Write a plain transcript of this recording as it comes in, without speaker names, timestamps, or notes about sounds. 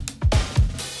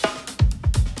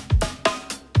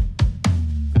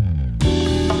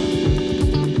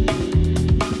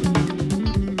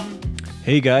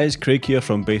Hey guys, Craig here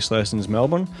from Bass Lessons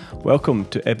Melbourne. Welcome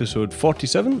to episode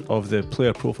 47 of the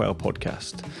Player Profile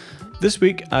podcast. This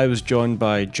week I was joined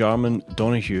by Jarman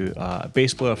Donoghue, a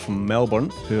bass player from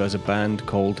Melbourne who has a band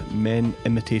called Men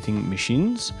Imitating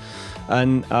Machines.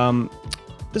 And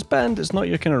this band is not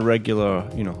your kind of regular,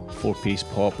 four-piece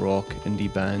pop rock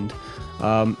indie band.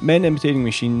 Men Imitating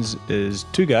Machines is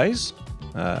two guys,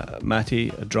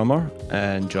 Matty, a drummer,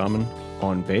 and Jarman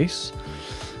on bass.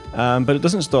 But it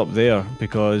doesn't stop there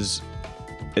because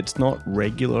it's not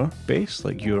regular bass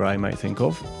like you or I might think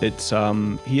of. It's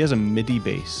he has a MIDI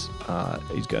bass.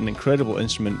 He's got an incredible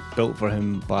instrument built for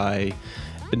him by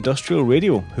Industrial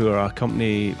Radio, who are a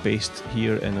company based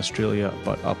here in Australia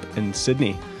but up in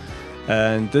Sydney.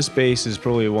 And this bass is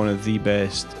probably one of the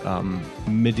best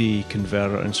MIDI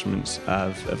converter instruments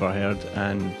I've ever heard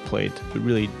and played.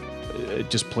 It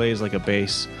just plays like a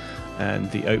bass,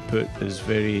 and the output is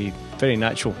very, very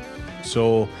natural.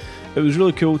 So it was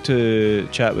really cool to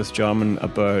chat with Jarman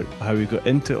about how he got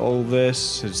into all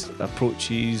this, his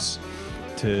approaches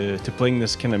to playing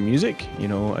this kind of music,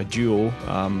 a duo,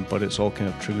 but it's all kind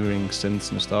of triggering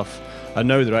synths and stuff. And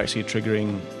now they're actually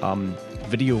triggering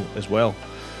video as well.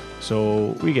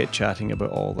 So we get chatting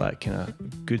about all that kind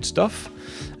of good stuff.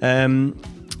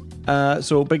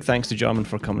 So big thanks to Jarman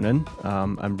for coming in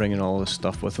and bringing all this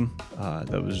stuff with him.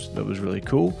 That was really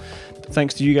cool.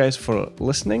 Thanks to you guys for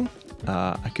listening.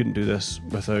 I couldn't do this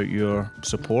without your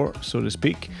support, so to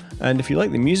speak. And if you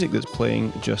like the music that's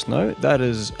playing just now, that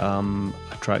is a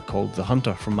track called The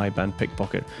Hunter from my band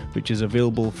Pickpocket, which is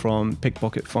available from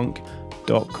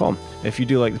pickpocketfunk.com. If you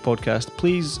do like the podcast,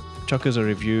 please chuck us a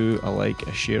review, a like,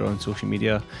 a share on social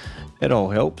media. It all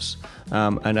helps.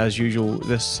 And as usual,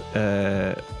 this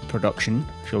production,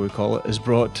 shall we call it, is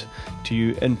brought to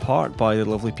you in part by the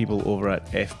lovely people over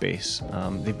at F-Bass.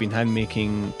 They've been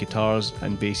hand-making guitars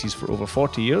and basses for over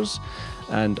 40 years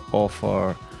and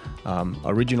offer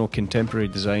original contemporary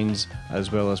designs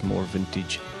as well as more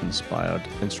vintage-inspired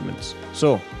instruments.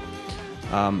 So,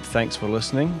 thanks for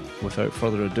listening. Without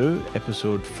further ado,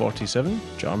 episode 47,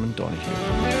 Jarman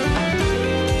Donoghue.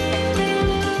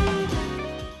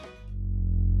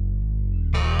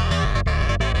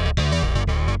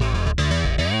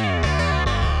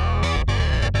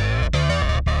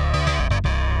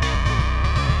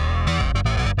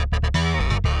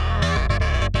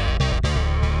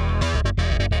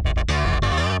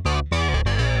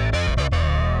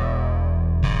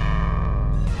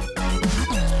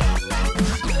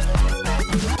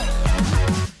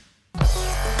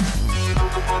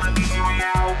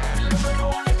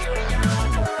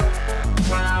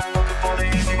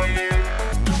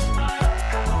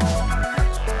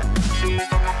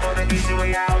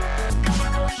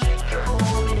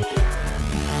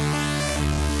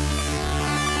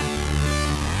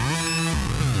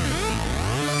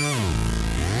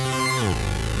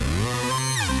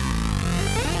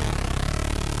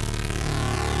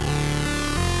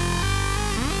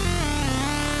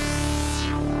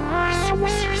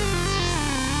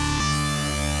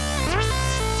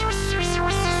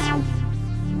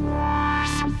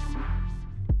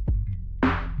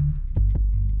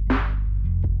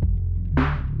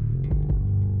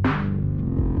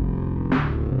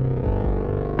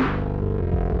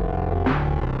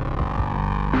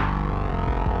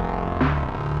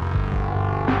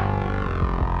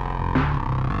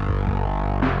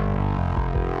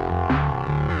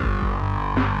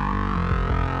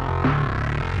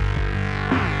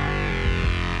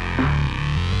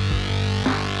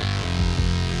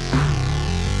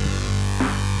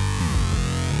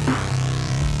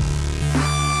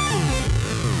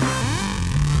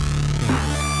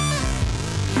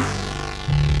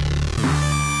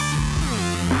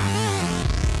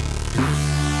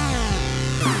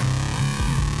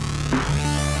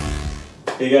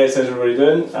 Hey guys, how's everybody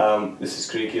doing? This is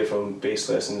Craig here from Bass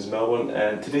Lessons Melbourne,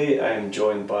 and today I am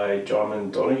joined by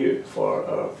Jarman Donoghue for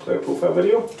our Player Profile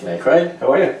video. Hey Craig,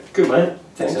 how are you? Good mate,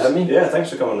 thanks for having me. Yeah, thanks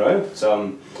for coming round.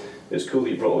 It's cool that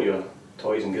you brought all your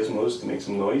toys and gizmos to make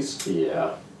some noise.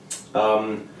 Yeah.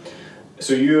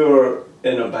 So you're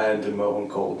in a band in Melbourne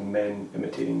called Men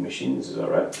Imitating Machines, is that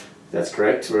right? That's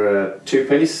correct, we're a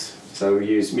two-piece, so we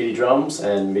use MIDI drums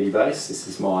and MIDI bass. This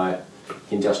is my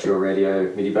Industrial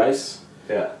Radio MIDI bass.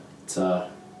 Yeah. It's a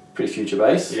pretty future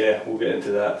bass. Yeah, we'll get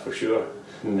into that for sure.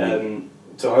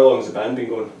 So how long has the band been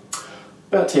going?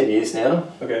 About 10 years now.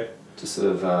 Okay. Just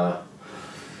sort of,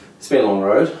 it's been a long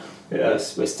road. Yeah.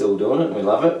 We're still doing it and we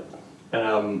love it.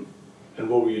 And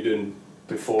what were you doing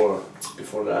before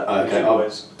that? Okay,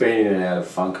 I've been in and out of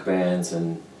funk bands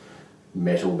and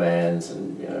metal bands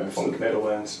and funk metal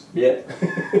bands. Yeah.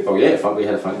 Oh yeah, we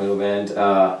had a funk metal band.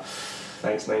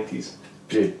 Thanks, 90s.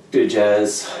 Bit of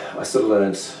jazz. I sort of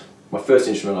learned, my first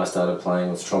instrument I started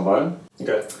playing was trombone.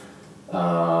 Okay. In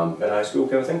high school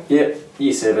kind of thing? Yeah,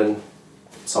 year 7,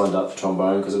 signed up for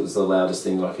trombone because it was the loudest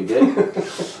thing I could get.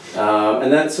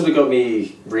 And that sort of got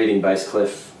me reading bass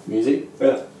clef music.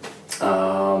 Yeah.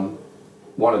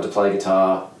 Wanted to play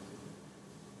guitar.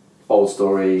 Old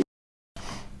story.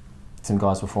 Some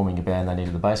guys were forming a band, they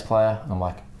needed a bass player. And I'm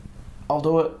like, I'll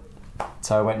do it.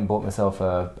 So I went and bought myself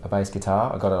a bass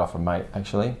guitar. I got it off a mate,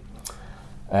 actually.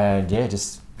 And yeah,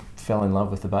 just fell in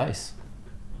love with the bass.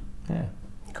 Yeah.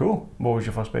 Cool. What was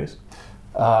your first bass?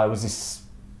 It was this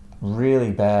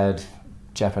really bad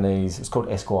Japanese, it's called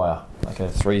Esquire, like a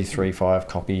 335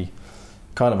 copy.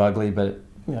 Kind of ugly, but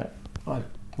you know, I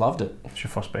loved it. It's your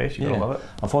first bass, you gotta love it.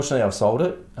 Unfortunately, I've sold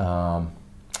it, and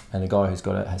the guy who's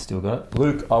got it has still got it.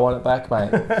 Luke, I want it back,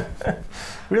 mate.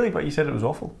 Really? But you said it was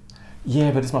awful.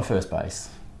 Yeah, but it's my first bass.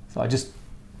 So I just,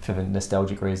 for the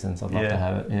nostalgic reasons, I'd love to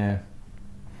have it, yeah.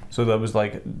 So that was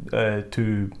like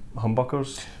 2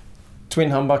 humbuckers? Twin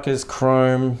humbuckers,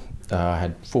 chrome,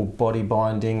 had full body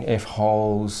binding,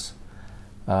 F-holes.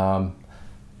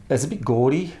 It's a bit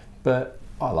gaudy, but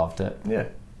I loved it. Yeah.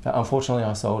 Unfortunately,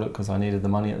 I sold it because I needed the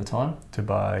money at the time. To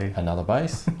buy another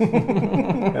bass.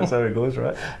 That's how it goes,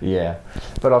 right? Yeah.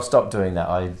 But I've stopped doing that.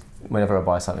 Whenever I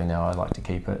buy something now, I like to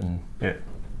keep it. And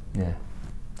yeah.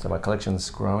 So my collection's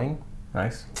growing.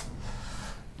 Nice.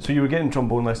 So you were getting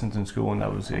trombone lessons in school, and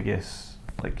that was, I guess,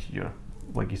 like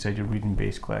you said, you're reading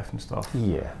bass clef and stuff.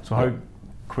 Yeah. So how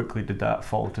quickly did that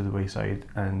fall to the wayside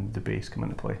and the bass come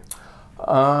into play?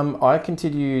 I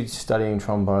continued studying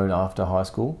trombone after high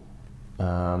school.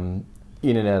 In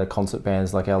and out of concert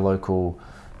bands, like our local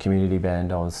community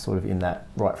band, I was sort of in that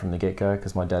right from the get-go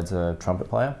because my dad's a trumpet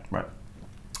player. Right.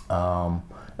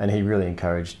 And he really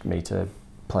encouraged me to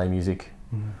play music.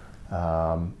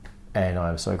 Mm-hmm. And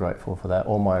I'm so grateful for that.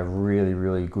 All my really,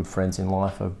 really good friends in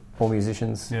life are all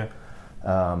musicians. Yeah.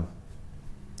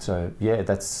 So yeah,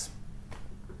 that's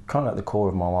kind of at the core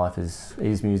of my life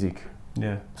is music.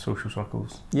 Yeah, social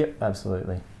circles. Yep,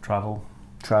 absolutely. Travel,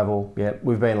 yeah.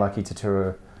 We've been lucky to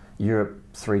tour Europe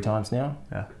 3 times now.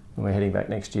 Yeah. And we're heading back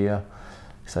next year.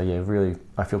 So yeah, really,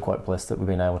 I feel quite blessed that we've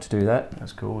been able to do that.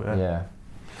 That's cool, yeah. Yeah.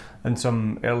 And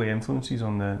some early influences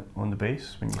on the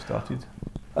bass when you started?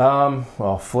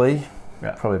 Well, Flea,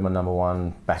 yeah. Probably my number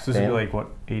one back then. So this is like what,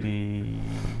 80?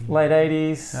 Late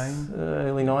 80s,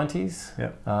 early 90s.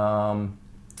 Yeah.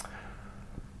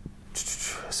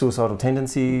 Suicidal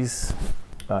Tendencies,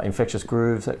 Infectious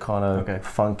Grooves, that kind of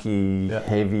funky,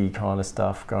 heavy kind of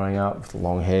stuff growing up with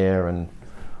long hair and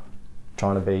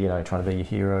trying to be your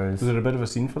heroes. Was there a bit of a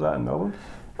scene for that in Melbourne?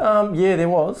 Yeah,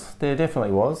 there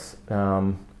definitely was.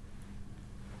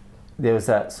 There was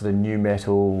that sort of new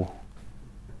metal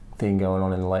thing going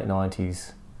on in the late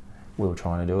 90s. We were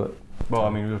trying to do it. Well,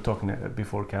 I mean, we were talking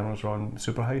before cameras were on,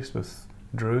 Super Heist with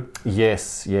Drew.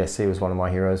 Yes, he was one of my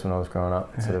heroes when I was growing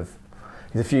up. Sort of,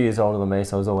 he's a few years older than me,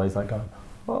 so I was always like going,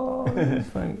 oh,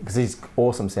 because he's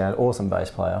awesome sound, awesome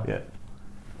bass player. Yeah.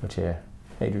 Which hey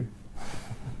Drew.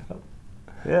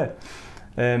 Yeah.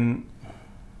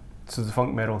 So the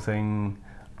funk metal thing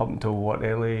up until what,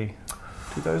 early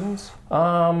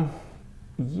 2000s?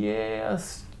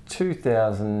 Yes,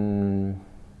 2000.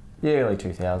 Yeah, early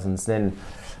 2000s. Then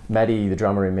Maddie, the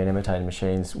drummer in Men Imitating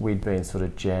Machines, we'd been sort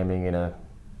of jamming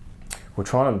we're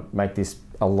trying to make this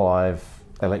a live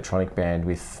electronic band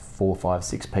with 4, 5,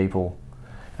 6 people,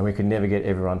 and we could never get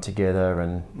everyone together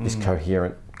and this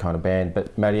coherent kind of band.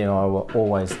 But Maddie and I were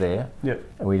always there. Yep.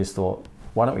 And we just thought,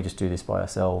 why don't we just do this by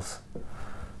ourselves?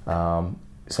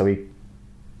 So we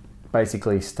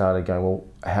basically started going, well,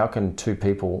 how can 2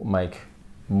 people make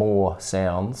more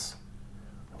sounds?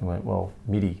 We went, well,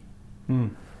 MIDI.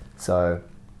 So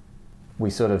we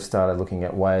sort of started looking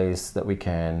at ways that we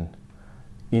can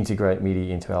integrate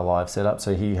MIDI into our live setup.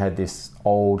 So he had this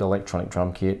old electronic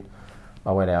drum kit.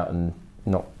 I went out and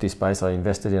knocked this bass. I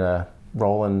invested in a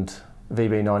Roland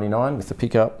VB99 with the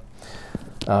pickup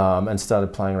and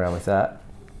started playing around with that.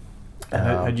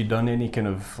 Had you done any kind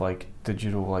of like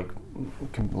digital, like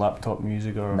laptop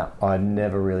music or? No, I'd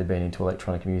never really been into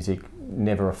electronic music.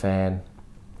 Never a fan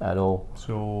at all.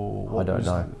 So I don't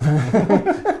know.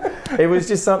 It was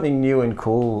just something new and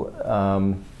cool.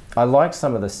 I liked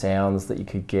some of the sounds that you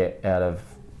could get out of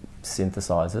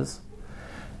synthesizers,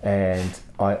 and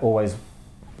I'm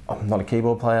not a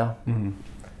keyboard player.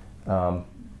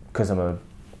 Because I'm a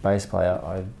bass player,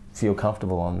 I feel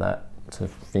comfortable on that sort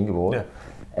of fingerboard. Yeah.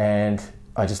 And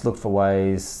I just looked for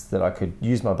ways that I could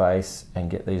use my bass and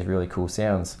get these really cool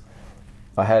sounds.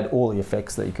 I had all the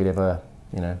effects that you could ever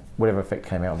whatever effect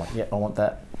came out, I'm like, yeah, I want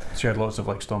that. So you had lots of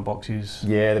like Stomp boxes.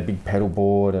 Yeah, the big pedal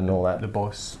board and all that. The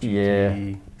Boss GT.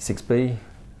 Yeah, 6B, I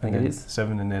think it is.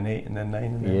 7 and then 8 and then 9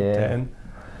 and then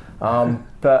 10.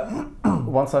 But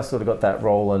once I sort of got that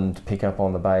Roland pickup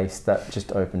on the bass, that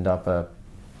just opened up a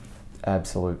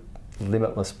absolute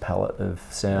limitless palette of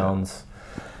sounds.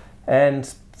 Yeah.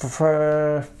 And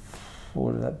for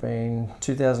what would that been?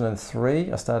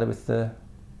 2003, I started with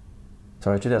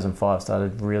 2005,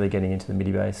 started really getting into the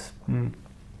MIDI bass.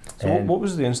 So what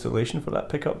was the installation for that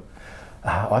pickup?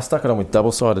 I stuck it on with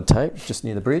double-sided tape just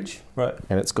near the bridge. Right.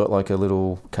 And it's got like a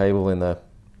little cable in the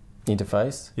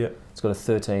interface. Yeah. It's got a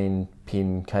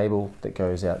 13-pin cable that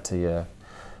goes out to your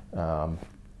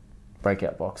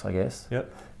breakout box, I guess.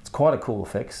 Yep. It's quite a cool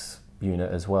effects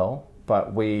unit as well,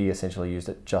 but we essentially used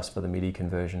it just for the MIDI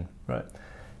conversion. Right.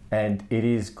 And it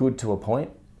is good to a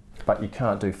point, but you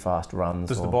can't do fast runs.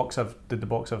 Did the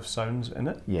box have sounds in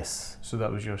it? Yes. So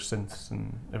that was your synths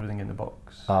and everything in the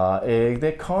box?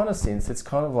 They're kind of synths. It's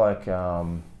kind of like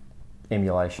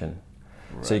emulation.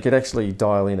 Right. So you could actually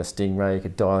dial in a Stingray, you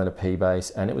could dial in a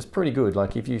P-Bass, and it was pretty good.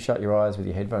 Like if you shut your eyes with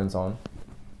your headphones on,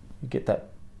 you get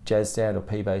that jazz sound or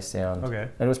P-Bass sound. Okay.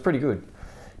 And it was pretty good.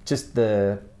 Just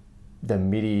the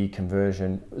MIDI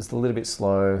conversion was a little bit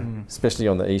slow, especially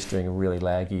on the E string, really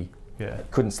laggy. Yeah.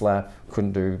 Couldn't slap,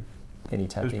 couldn't do any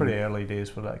tapping. It was pretty early days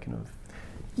for that kind of...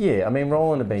 Yeah, I mean,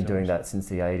 Roland had been doing that since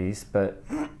the 80s, but...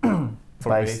 For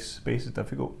bass is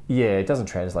difficult. Yeah, it doesn't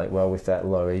translate well with that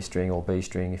low E string or B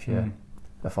string if you're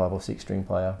a 5 or 6 string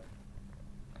player.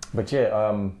 But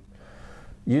yeah,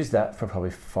 used that for probably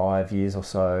 5 years or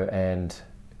so, and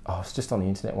I was just on the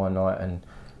internet one night and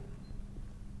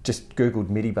just Googled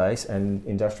MIDI bass, and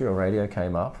Industrial Radio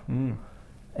came up, and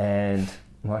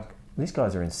I'm like, these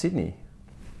guys are in Sydney.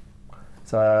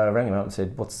 So I rang him up and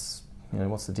said, what's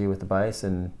the deal with the bass?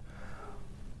 And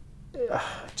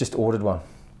just ordered one.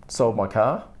 Sold my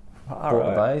car, bought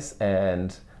the bass,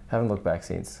 and haven't looked back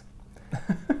since.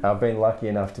 I've been lucky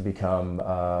enough to become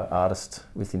artist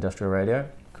with Industrial Radio.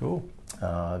 Cool.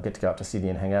 I get to go up to Sydney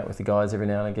and hang out with the guys every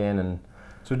now and again. And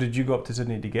so did you go up to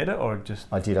Sydney to get it, or just...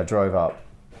 I did. I drove up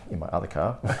in my other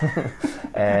car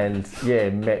and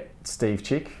met Steve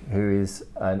Chick, who is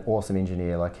an awesome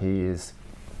engineer. Like, he is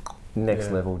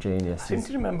next level genius. I seem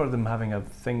to remember them having a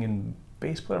thing in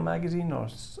Bass Player magazine, or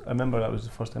I remember that was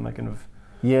the first time I kind of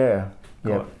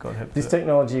got hip. This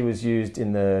technology was used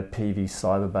in the PV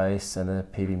Cyber Bass and the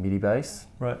PV MIDI bass.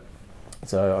 Right.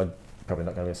 So I'm probably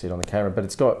not going to be able to see it on the camera, but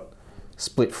it's got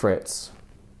split frets.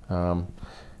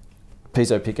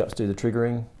 Piezo pickups do the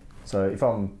triggering. So if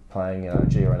I'm playing a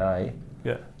G or an A,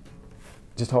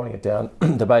 just holding it down,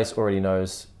 the bass already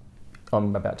knows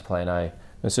I'm about to play an A. And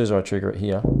as soon as I trigger it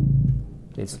here,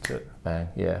 it's bang,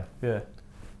 yeah.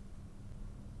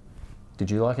 Did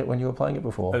you like it when you were playing it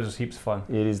before? It was heaps of fun.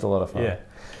 It is a lot of fun. Yeah.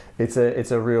 It's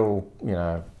a real,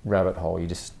 rabbit hole. You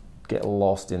just get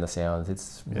lost in the sounds.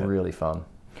 It's really fun.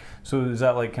 So is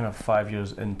that like kind of 5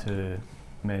 years into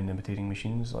Men Imitating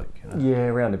Machines? Yeah,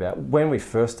 roundabout. When we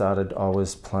first started, I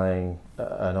was playing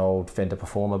an old Fender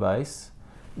Performer bass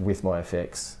with my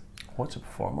effects. What's a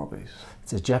Performer bass?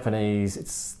 It's a Japanese,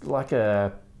 it's like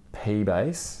a P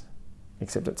bass,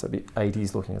 except it's a bit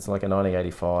 80s looking. It's like a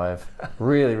 1985.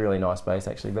 Really, really nice bass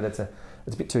actually, but it's a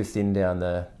bit too thin down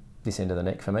this end of the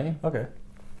neck for me. Okay.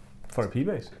 For a P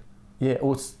bass? Yeah,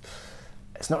 well,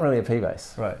 it's not really a P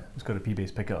bass. Right, it's got a P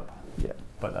bass pickup. Yeah.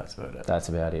 But that's about it. That's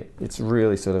about it. It's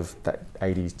really sort of that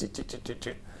 80s.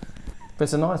 But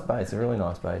it's a nice bass, a really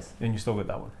nice bass. And you still got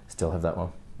that one? Still have that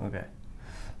one. Okay.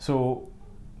 So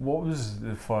what was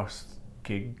the first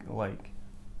gig like?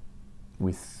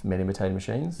 With Men Imitating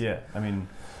Machines? Yeah, I mean...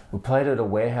 We played at a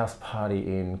warehouse party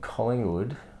in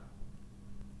Collingwood.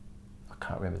 I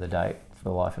can't remember the date for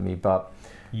the life of me, but...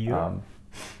 Year?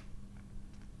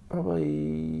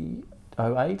 Probably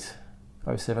 08,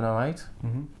 07, 08,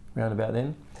 around about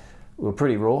then. We were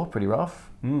pretty raw, pretty rough,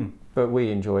 but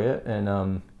we enjoy it. And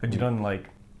had you done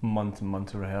like months and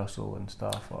months of rehearsal and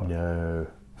stuff? Or? No.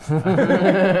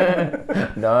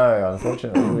 No,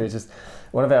 unfortunately. We were just...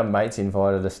 One of our mates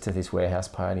invited us to this warehouse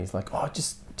party, and he's like, oh,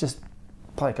 just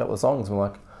play a couple of songs. And we're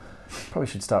like, probably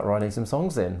should start writing some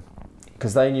songs then.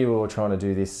 Because they knew we were trying to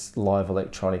do this live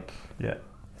electronic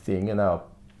thing, and they were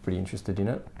pretty interested in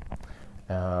it.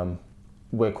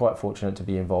 We're quite fortunate to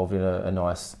be involved in a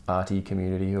nice arty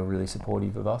community who are really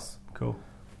supportive of us. Cool.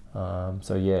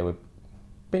 So yeah, we've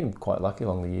been quite lucky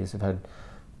along the years. We've had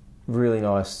really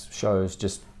nice shows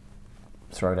just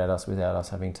thrown at us without us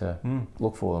having to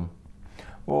look for them.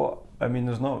 Well, I mean,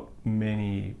 there's not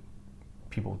many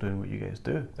people doing what you guys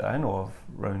do that I know of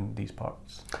around these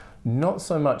parts. Not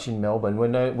so much in Melbourne.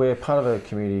 We're part of a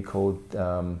community called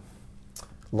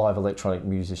Live Electronic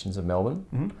Musicians of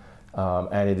Melbourne,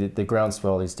 and the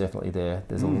groundswell is definitely there.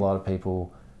 There's a lot of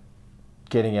people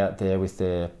getting out there with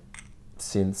their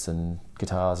synths and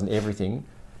guitars and everything,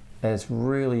 and it's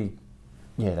really,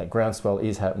 that groundswell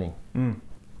is happening.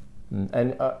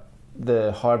 And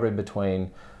the hybrid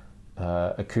between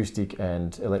acoustic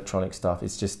and electronic stuff,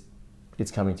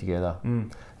 it's coming together.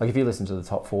 Like if you listen to the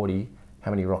top 40, how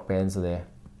many rock bands are there?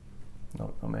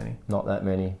 Not many. Not that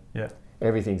many. Yeah.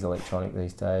 Everything's electronic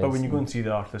these days. But when you go and see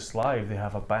the artists live, they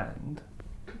have a band.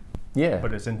 Yeah.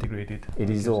 But it's integrated. It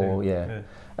is all, yeah.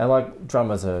 And like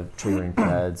drummers are triggering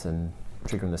pads and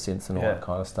triggering the synths and all that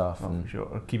kind of stuff. And sure.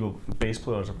 Or keyboard, bass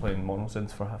players are playing mono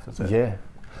synths for half the set. Yeah.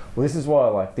 Well, this is why I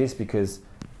like this because,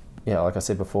 like I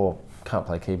said before, can't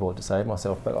play keyboard to save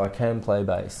myself, but I can play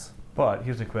bass. But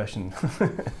here's the question.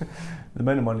 The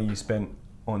amount of money you spent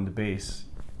on the bass,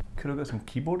 could have got some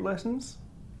keyboard lessons?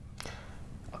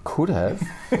 I could have.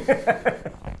 Yeah.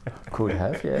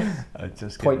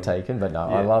 Point taken, but no,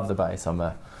 I love the bass.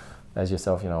 As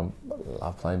yourself, I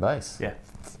love playing bass. Yeah.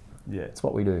 It's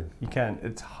what we do. You can.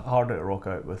 It's harder to rock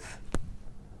out with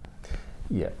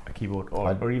a keyboard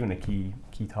or even a keytar.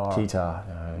 Keytar,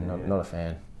 no, not a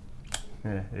fan.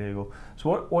 Yeah, there you go.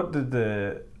 So what did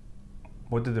the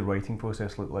writing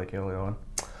process look like early on?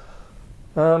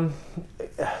 A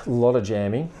lot of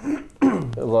jamming,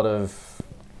 a lot of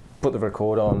put the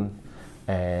record on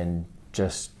and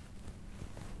just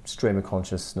stream of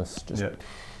consciousness, just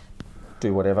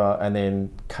do whatever, and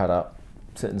then cut up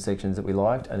certain sections that we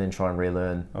liked and then try and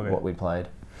relearn what we played.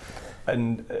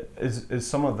 And is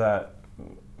some of that,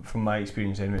 from my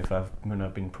experience anyway, when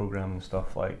I've been programming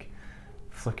stuff, like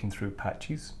flicking through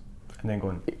patches and then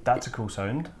going, that's a cool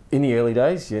sound? In the early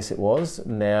days, yes, it was.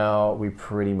 Now we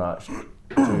pretty much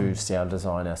do sound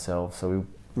design ourselves, so we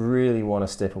really want to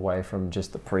step away from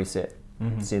just the preset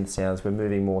synth sounds. We're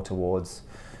moving more towards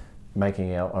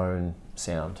making our own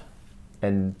sound.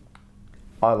 And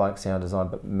I like sound design,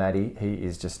 but Matty,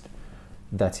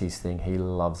 that's his thing. He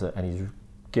loves it and he's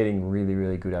getting really,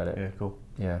 really good at it. Yeah, cool.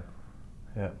 Yeah.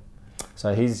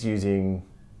 So he's using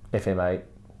FM8.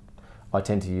 I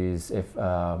tend to use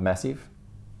Massive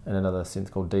and another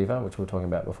synth called Diva, which we were talking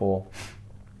about before.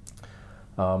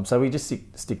 So we just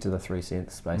stick to the 3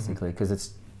 synths basically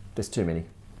because there's too many.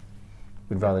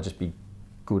 We'd rather just be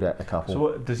good at a couple.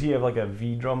 So does he have like a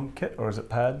V drum kit or is it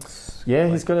pads? Yeah,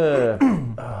 he's got a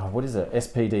what is it?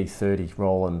 SPD 30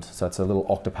 Roland. So it's a little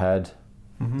octapad.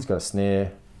 He's got a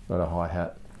snare, got a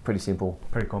hi-hat. Pretty simple.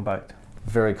 Pretty compact.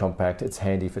 Very compact. It's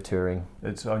handy for touring.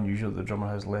 It's unusual that the drummer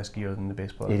has less gear than the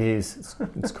bass player. It is.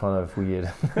 It's kind of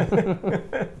weird.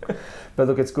 But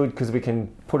look, it's good because we can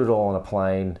put it all on a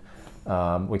plane.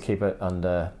 We keep it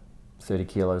under 30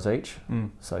 kilos each.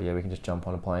 So we can just jump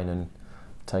on a plane and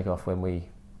take off when we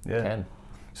can.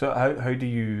 So how do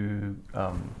you,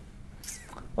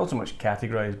 not so much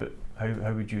categorise, but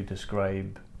how would you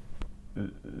describe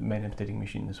men imitating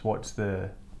machines? What's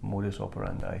the modus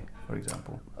operandi, for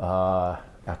example? Our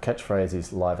catchphrase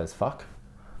is live as fuck,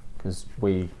 because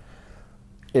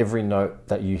every note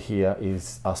that you hear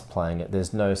is us playing it.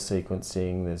 There's no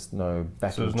sequencing, there's no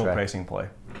backing So there's track. no pressing play?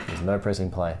 There's no pressing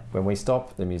play. When we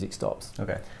stop, the music stops.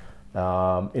 Okay.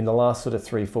 In the last sort of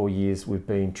 3-4 years, we've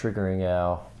been triggering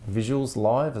our visuals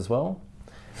live as well.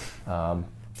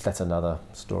 That's another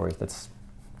story. That's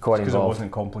quite involved. Because it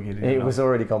wasn't complicated It enough. was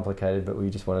already complicated, but we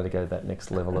just wanted to go to that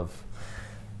next level of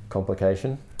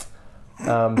complication.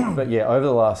 But over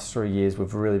the last 3 years,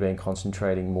 we've really been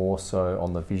concentrating more so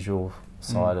on the visual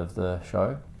side of the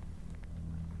show.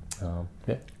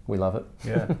 We love it.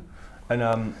 Yeah.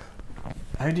 And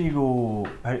how do you go?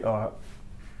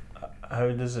 How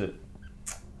does it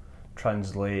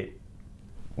translate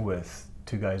with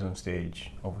 2 guys on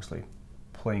stage, obviously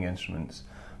playing instruments?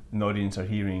 The audience are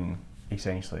hearing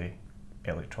essentially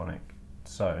electronic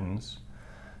sounds.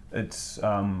 It's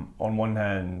on one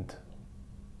hand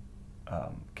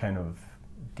kind of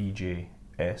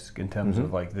DJ-esque in terms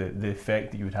of like the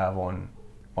effect that you would have on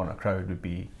a crowd would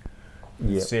be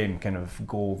the same kind of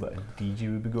goal that a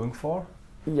DJ would be going for.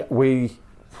 Yeah,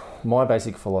 my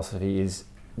basic philosophy is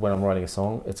when I'm writing a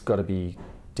song, it's got to be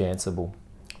danceable.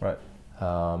 Right.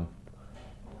 I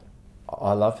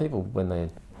love people when they're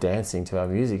dancing to our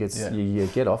music. You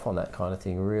get off on that kind of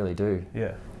thing, really do.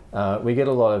 Yeah. We get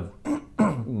a lot of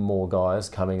more guys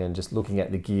coming and just looking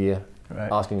at the gear,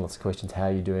 asking lots of questions. How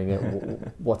are you doing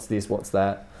it? What's this? What's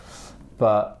that?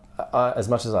 But as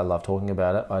much as I love talking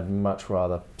about it, I'd much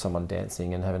rather someone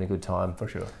dancing and having a good time. For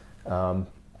sure.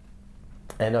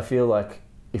 And I feel like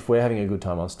if we're having a good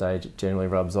time on stage, it generally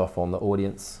rubs off on the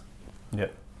audience. Yeah.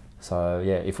 So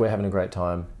yeah, if we're having a great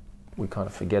time, we kind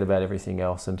of forget about everything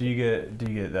else. And Do you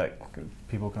get that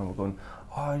people kind of going,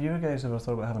 oh, you guys ever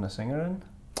thought about having a singer in?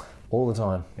 all the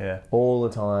time, Yeah. all the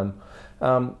time.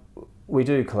 We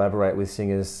do collaborate with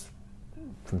singers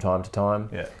from time to time.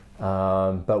 Yeah.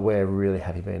 But we're really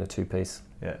happy being a two-piece.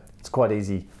 Yeah. It's quite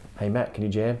easy. Hey Matt, can you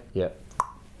jam? Yeah.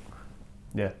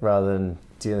 Yeah. Rather than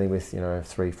dealing with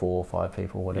 3, 4, 5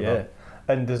 people, whatever. Yeah.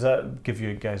 And does that give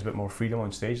you guys a bit more freedom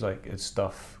on stage? Like, is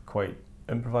stuff quite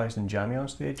improvised and jammy on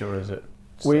stage, or is it?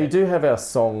 We do have our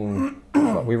song.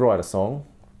 We write a song.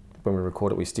 When we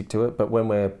record it, we stick to it. But when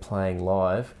we're playing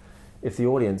live, if the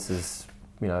audience is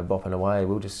bopping away,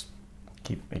 we'll just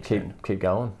keep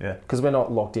going. Yeah. Because we're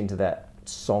not locked into that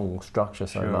song structure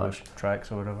so much.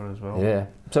 Tracks or whatever as well. Yeah.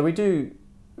 So we do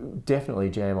definitely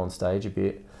jam on stage a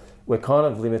bit. We're kind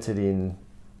of limited in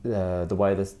the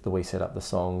way that we set up the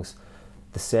songs.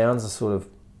 The sounds are sort of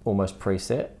almost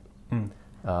preset.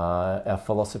 Our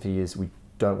philosophy is we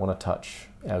don't want to touch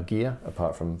our gear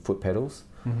apart from foot pedals.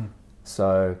 Mm-hmm.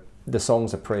 So the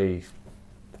songs are the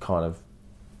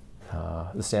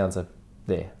sounds are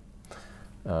there.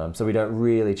 So we don't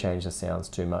really change the sounds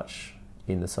too much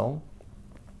in the song.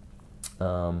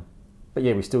 But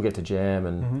yeah, we still get to jam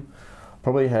and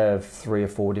probably have 3 or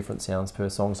 4 different sounds per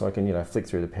song, so I can flick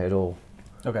through the pedal.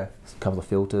 Okay. A couple of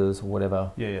filters or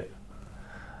whatever. Yeah.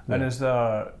 And is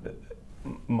there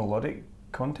melodic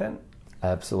content?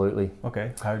 Absolutely.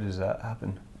 Okay. How does that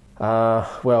happen?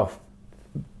 Well,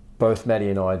 both Maddie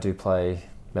and I do play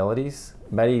melodies.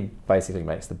 Maddie basically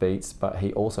makes the beats, but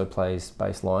he also plays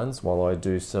bass lines while I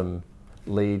do some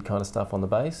lead kind of stuff on the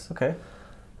bass. Okay.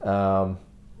 A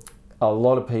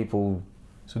lot of people.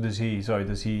 So does he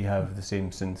have the same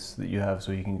synths that you have,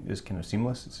 so you can, it's kind of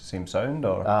seamless, it's the same sound,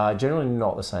 or? Generally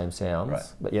not the same sounds, right.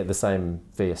 But yeah, the same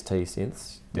VST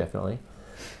synths, definitely.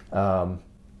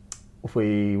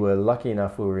 We were lucky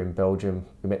enough, we were in Belgium,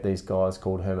 we met these guys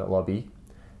called Hermit Lobby.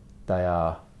 They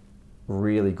are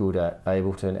really good at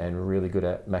Ableton and really good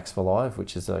at Max for Live,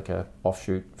 which is like a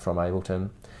offshoot from Ableton.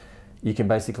 You can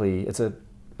basically, it's a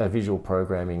visual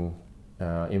programming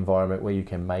environment where you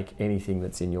can make anything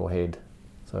that's in your head.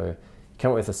 So you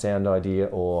come up with a sound idea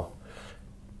or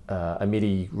a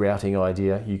MIDI routing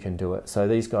idea, you can do it. So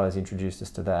these guys introduced us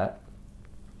to that.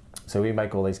 So we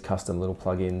make all these custom little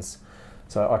plugins.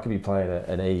 So I could be playing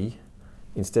an E.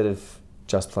 Instead of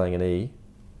just playing an E,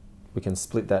 we can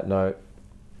split that note,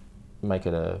 make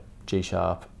it a G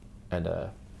sharp and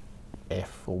a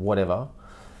F or whatever.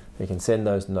 We can send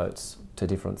those notes to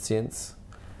different synths.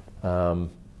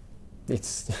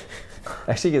 It's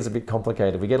actually gets a bit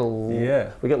complicated. We get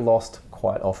lost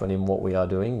quite often in what we are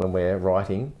doing when we're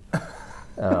writing,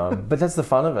 but that's the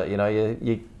fun of it.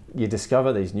 You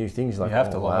discover these new things. Like, you have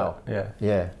to love it.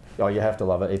 Yeah. Oh, you have to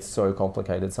love it. It's so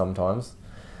complicated sometimes,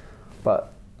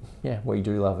 but yeah, we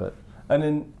do love it.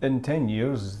 And in 10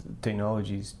 years,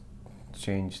 technology's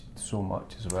changed so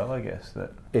much as well, I guess,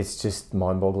 that it's just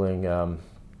mind-boggling.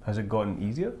 Has it gotten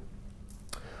easier?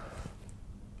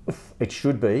 It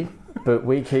should be, but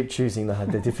we keep choosing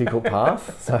the difficult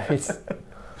path. So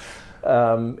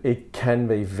it can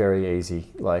be very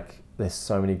easy. Like, there's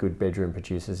so many good bedroom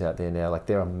producers out there now. Like,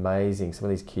 they're amazing. Some of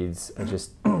these kids are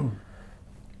just,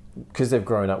 because they've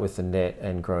grown up with the net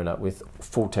and grown up with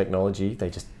full technology, they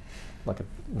just like a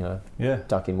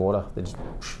duck in water. They're just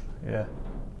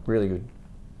really good.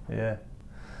 Yeah.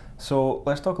 So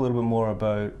let's talk a little bit more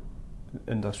about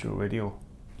industrial radio.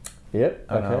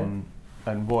 Yep. Okay.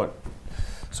 And what?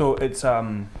 So it's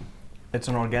an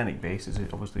organic bass. Is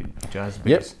it obviously jazz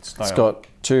based style? It's got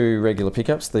 2 regular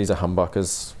pickups. These are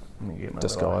humbuckers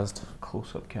disguised.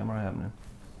 Close-up camera happening.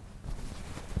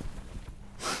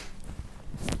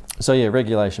 So yeah,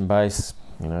 regulation bass.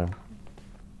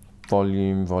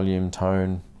 Volume,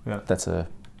 tone. Yeah. That's a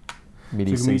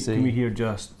MIDI so CC. Can we hear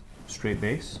just straight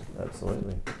bass?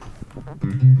 Absolutely.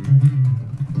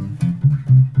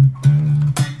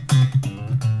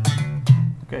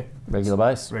 Okay. Regular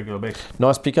bass. Regular bass.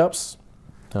 Nice pickups.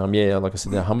 Like I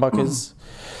said, they're humbuckers.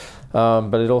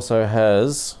 But it also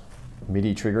has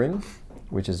MIDI triggering,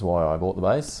 which is why I bought the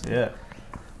bass. Yeah.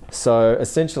 So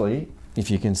essentially, if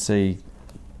you can see,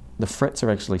 the frets are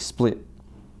actually split.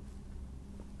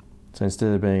 So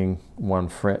instead of being 1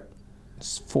 fret,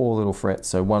 it's 4 little frets,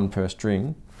 so 1 per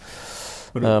string.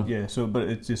 But it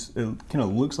kind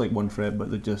of looks like 1 fret,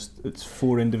 but it's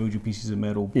 4 individual pieces of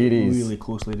metal really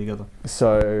closely together.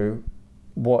 So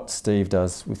what Steve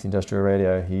does with industrial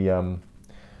radio, he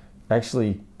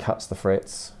actually cuts the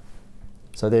frets.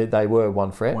 So they were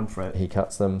 1 fret. 1 fret. He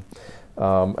cuts them,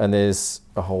 and there's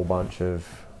a whole bunch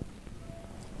of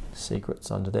secrets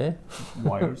under there.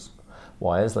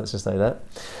 wires, let's just say that.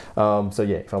 So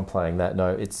yeah, if I'm playing that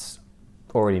note, it's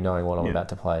already knowing what I'm about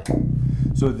to play.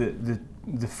 So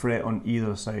the fret on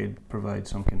either side provides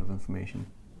some kind of information?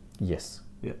 Yes.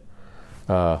 Yeah.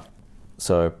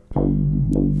 So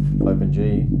open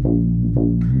G.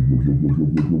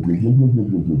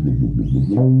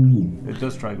 It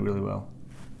does track really well.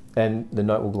 And the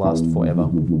note will last forever.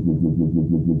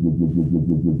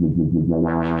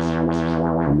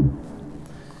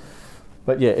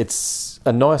 But yeah, it's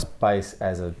a nice bass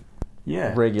as a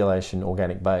regulation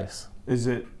organic bass. Is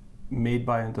it made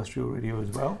by Industrial Radio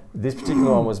as well? This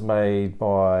particular one was made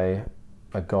by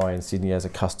a guy in Sydney as a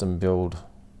custom build,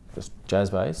 just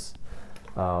jazz bass.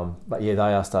 But yeah,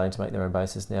 they are starting to make their own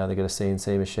basses now. They've got a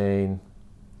CNC machine.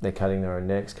 They're cutting their own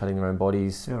necks, cutting their own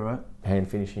bodies, hand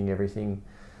finishing everything.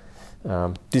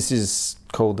 This is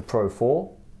called the Pro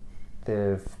 4.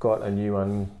 They've got a new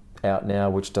one out now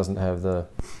which doesn't have the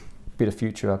bit of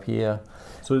future up here.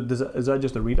 So is that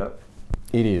just a readout?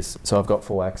 It is. So I've got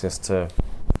full access to, I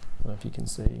don't know if you can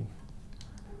see,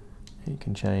 you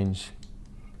can change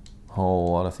a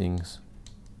whole lot of things.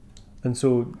 And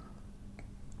so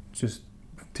just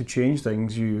to change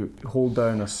things, you hold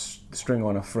down a string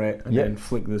on a fret and then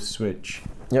flick the switch.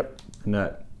 Yep. And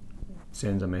that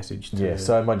sends a message to... Yeah,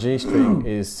 so my G string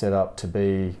is set up to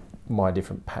be my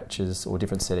different patches or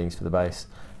different settings for the bass.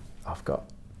 I've got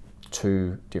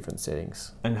 2 different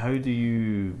settings. And how do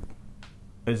you...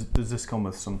 Does this come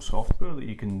with some software that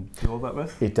you can do all that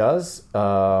with? It does.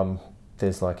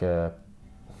 There's like a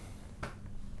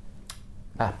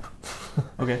app.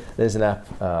 Okay. There's an app.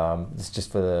 It's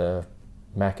just for the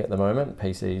Mac at the moment.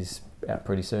 PC's out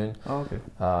pretty soon. Oh, okay.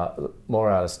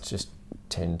 More artists just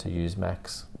tend to use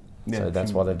Macs. Yeah, so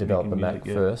that's why they've developed the Mac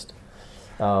first.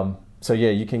 So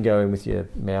yeah, you can go in with your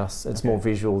mouse. It's more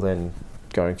visual than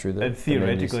going through the... And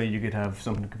theoretically, you could have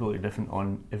something completely different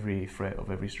on every fret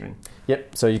of every string.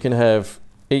 Yep. So you can have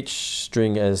each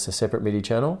string as a separate MIDI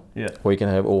channel. Yeah. Or you can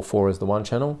have all 4 as the one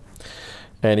channel.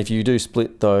 And if you do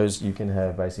split those, you can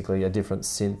have basically a different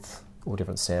synth or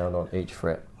different sound on each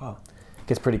fret. Wow. It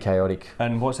gets pretty chaotic.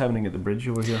 And what's happening at the bridge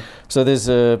over here? So there's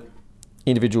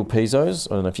individual piezo's.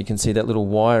 I don't know if you can see that little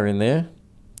wire in there.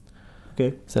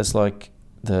 Okay. So that's like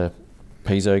the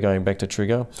piezo going back to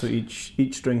trigger. So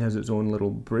each string has its own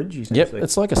little bridge, essentially? Yep,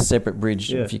 it's like a separate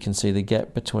bridge, if you can see the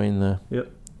gap between the...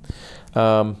 Yep.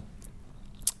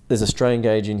 There's a strain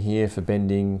gauge in here for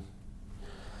bending.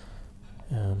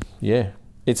 Yeah,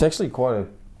 it's actually quite a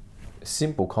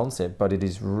simple concept, but it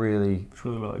is really,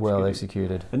 well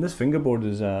executed. And this fingerboard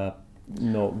is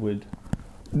not wood.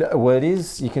 No, well, it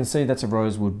is. You can see that's a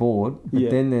rosewood board,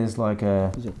 but then there's like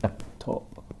a top.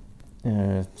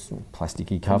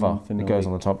 Plasticky cover that goes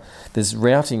on the top. There's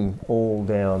routing all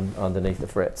down underneath the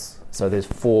frets. So there's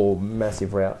 4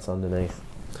 massive routes underneath.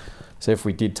 So if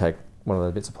we did take one of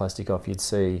the bits of plastic off, you'd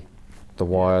see the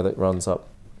wire that runs up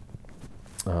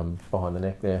behind the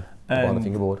neck there, behind the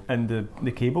fingerboard. And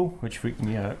the cable, which freaked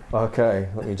me out. Okay,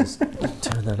 let me just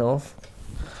turn that off.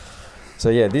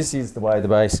 So yeah, this is the way the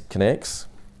bass connects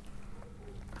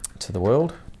to the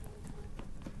world.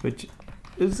 Which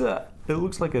is it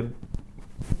looks like a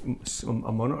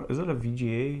mono. Is it a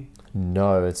VGA?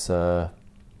 No, it's I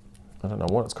don't know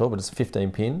what it's called, but it's a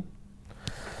 15 pin.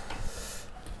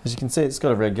 As you can see, it's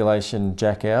got a regulation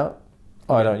jack out.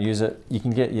 I don't use it. You can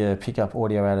get your pickup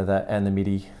audio out of that and the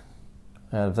MIDI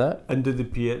out of that. And do the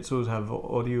piezo's have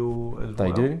audio as well?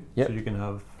 They do, yep. So you can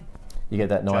have... You get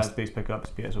that nice... jazz bass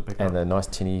pickups, piezo pickups. And the nice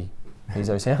tinny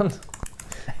piezo sound.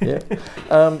 Yeah.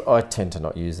 I tend to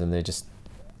not use them. They're just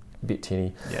a bit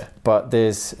tinny. Yeah. But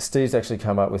Steve's actually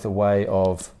come up with a way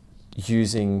of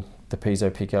using the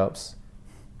piezo pickups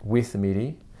with the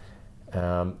MIDI,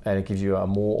 and it gives you a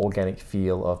more organic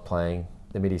feel of playing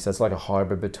the MIDI. So it's like a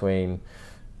hybrid between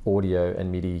audio and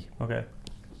MIDI. Okay.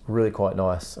 Really quite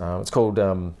nice. It's called,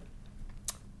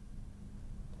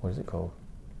 what is it called?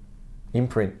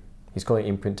 Imprint. He's calling it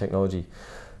Imprint technology.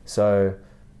 So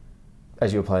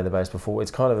as you were playing the bass before,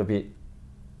 it's kind of a bit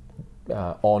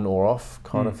on or off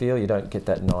kind of feel. You don't get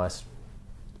that nice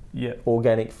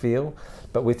organic feel,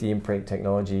 but with the Imprint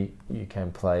technology, you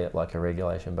can play it like a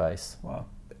regulation bass. Wow.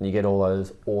 And you get all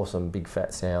those awesome big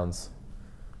fat sounds.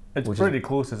 It's pretty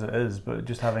close as it is, but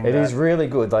just having it is really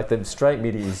good. Like the straight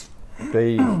MIDI is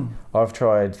I've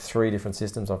tried 3 different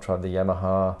systems. I've tried the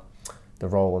Yamaha, the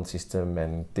Roland system,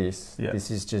 and this. Yeah. This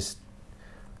is just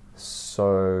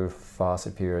so far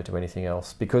superior to anything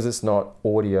else because it's not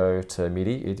audio to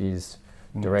MIDI. It is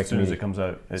direct as soon MIDI. As it comes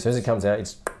out. As soon as it comes out,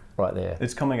 it's right there.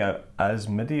 It's coming out as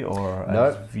MIDI or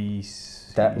as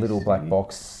VC? That little black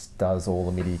box does all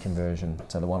the MIDI conversion.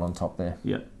 So the one on top there.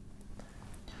 Yeah.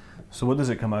 So what does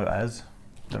it come out as?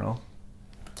 don't know,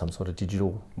 some sort of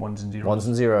digital ones and zeros. Ones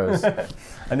and zeros.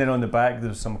 And then on the back,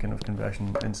 there's some kind of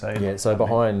conversion inside. Yeah, so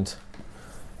behind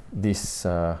this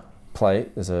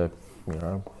plate, there's a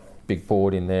big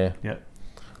board in there. Yeah.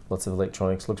 Lots of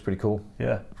electronics. Looks pretty cool.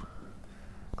 Yeah.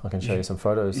 I can show you some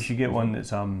photos. You should get one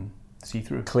that's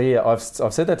see-through. Clear. I've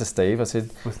said that to Steve. I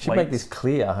said, With should make lights. this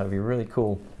clear. It'd be really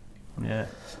cool. Yeah.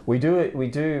 We do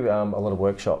a lot of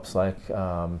workshops, like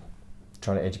trying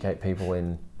to educate people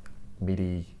in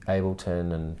MIDI,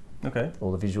 Ableton, and Okay.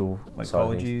 all the visual Like side of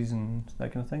things. colleges and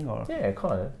that kind of thing, or? Yeah,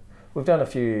 kind of. We've done a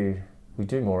few. We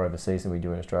do more overseas than we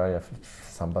do in Australia for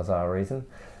some bizarre reason.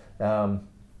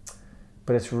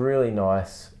 But it's really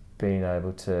nice being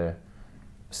able to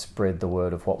spread the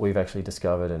word of what we've actually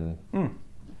discovered, and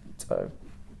so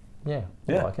I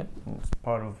like it. It's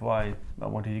part of why I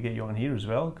wanted to get you on here as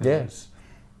well. Cause Yeah.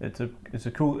 it's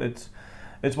a cool. It's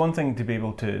one thing to be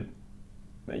able to,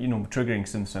 triggering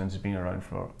synth sounds has been around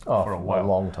for a while,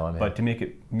 long time. but to make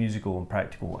it musical and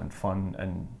practical and fun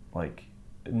and like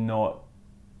not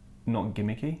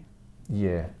gimmicky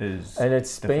yeah, is. and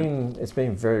it's different.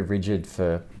 been very rigid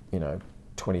for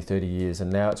 20, 30 years,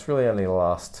 and now it's really only the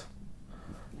last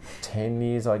 10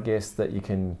 years, I guess, that you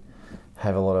can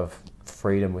have a lot of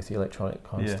freedom with the electronic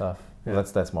kind of stuff. Yeah. Well,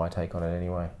 that's my take on it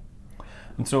anyway.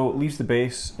 And so it leaves the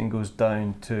bass and goes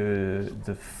down to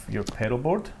your pedal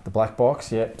board. The black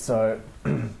box, yep. So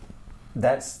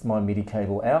that's my MIDI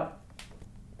cable out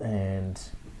and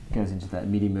goes into that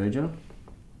MIDI merger.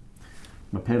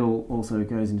 My pedal also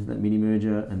goes into that MIDI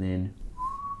merger, and then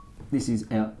this is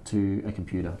out to a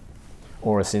computer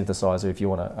or a synthesizer if you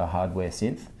want a hardware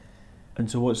synth. And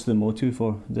so what's the motu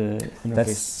for the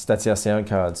interface? That's our sound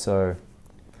card. So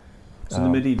So the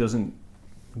MIDI doesn't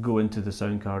go into the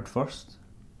sound card first?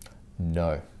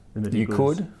 no. The MIDI You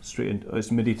goes could. straight into,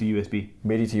 it's MIDI to USB.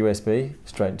 MIDI to USB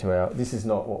straight into our. This is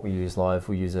not what we use live.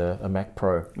 We use a Mac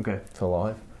Pro Okay. for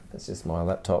live. That's just my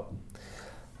laptop.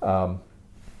 So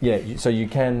you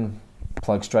can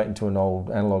plug straight into an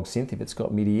old analog synth if it's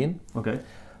got MIDI in. Okay.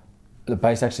 The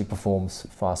bass actually performs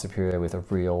far superior with a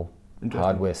real Interesting.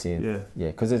 hardware synth. Yeah.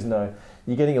 Because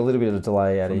you're getting a little bit of a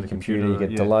delay out From of your the computer. computer, You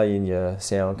get yeah. delay in your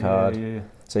sound card. Yeah.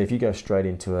 So if you go straight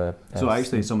into a So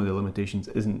actually some of the limitations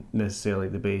isn't necessarily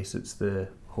the bass, it's the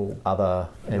whole other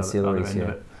the ancillaries, other end of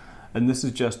yeah. it. And this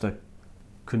is just a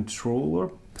controller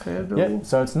pedal? Yeah,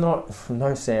 so it's no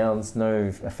sounds, no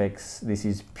effects. This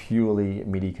is purely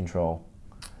MIDI control.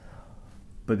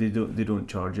 But they don't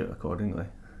charge it accordingly.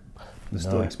 It's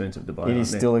still No. expensive to buy. It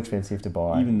is aren't still expensive to they?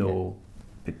 buy. Even Yeah. though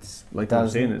it's like I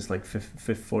was Doesn't- saying, it's like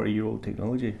 40-year-old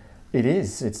technology. It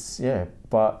is.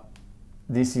 But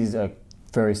this is a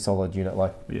very solid unit.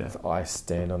 Like Yeah. I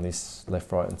stand on this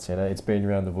left, right, and centre. It's been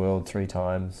around the world 3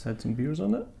 times. Had some beers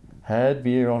on it. Had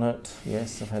beer on it.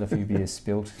 Yes, I've had a few beers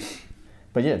spilt.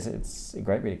 But yeah, it's a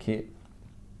great bit of kit.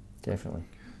 Definitely.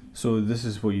 So this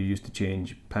is what you use to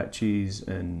change patches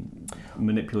and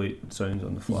manipulate sounds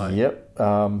on the fly. Yep.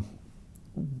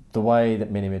 The way that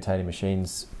many imitating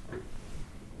machines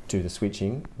do the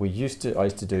switching, I used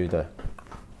to do the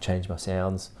change my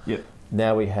sounds. Yep.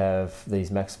 Now we have these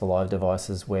Max for Live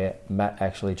devices where Matt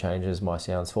actually changes my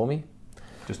sounds for me.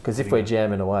 Just Because if putting we're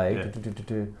jamming away,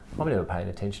 Yeah. I'm never paying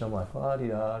attention. I'm like, la di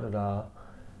da da da,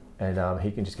 and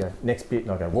he can just go next bit,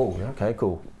 and I go, whoa, okay,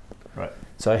 cool. Right.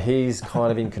 So he's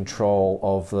kind of in control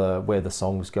of where the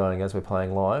song's going as we're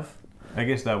playing live. I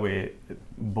guess that way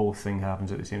both thing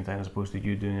happens at the same time as opposed to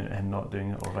you doing it and not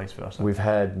doing it, or vice versa. We've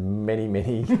had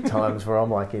many times where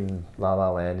I'm like in La La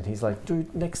Land, and he's like,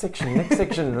 dude, next section,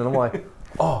 and I'm like,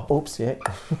 oh, oops, yeah.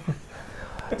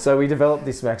 So we developed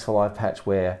this Max for Live patch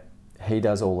where he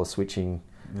does all the switching,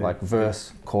 like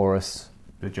verse, chorus.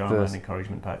 The Jarman verse.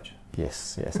 encouragement patch.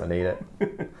 Yes, I need it.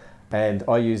 And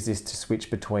I use this to switch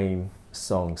between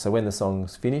songs. So when the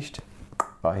song's finished,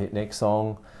 I hit next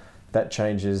song. That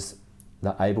changes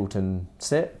the Ableton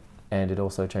set, and it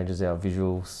also changes our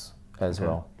visuals as Okay.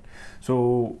 well.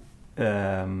 So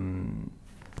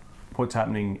what's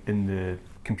happening in the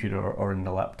computer or in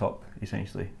the laptop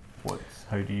essentially?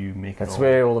 How do you make That's it all?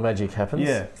 where all the magic happens.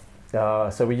 Yeah.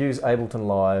 So we use Ableton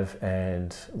Live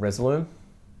and Resolume,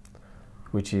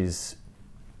 which is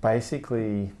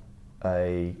basically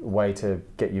a way to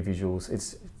get your visuals.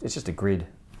 It's just a grid.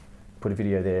 Put a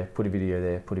video there, put a video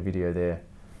there, put a video there.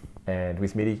 And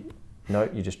with MIDI, no,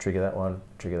 you just trigger that one, or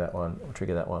trigger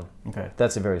that one. Okay.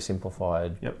 That's a very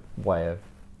simplified Yep. way of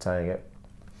saying it.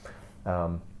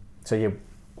 So yeah,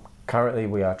 currently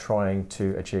we are trying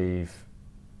to achieve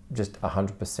just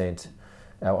 100%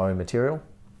 our own material.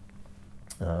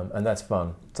 And that's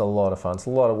fun. It's a lot of fun. It's a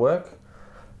lot of work,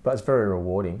 but it's very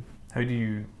rewarding. How do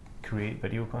you create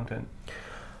video content?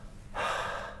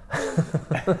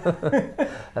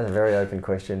 That's a very open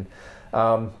question.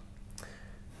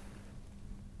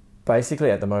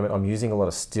 Basically, at the moment, I'm using a lot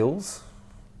of stills.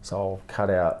 So I'll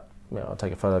cut out, I'll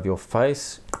take a photo of your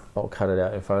face, I'll cut it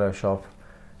out in Photoshop,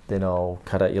 then I'll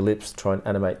cut out your lips, try and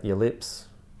animate your lips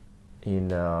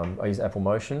I use Apple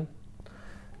Motion,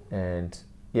 and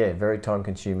yeah, very time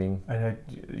consuming. And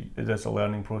that's a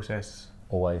learning process?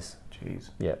 Always. Jeez.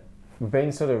 Yeah. We've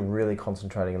been sort of really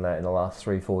concentrating on that in the last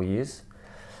 3-4 years.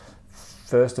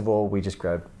 First of all, we just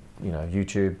grab,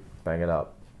 YouTube, bang it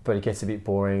up. But it gets a bit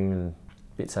boring and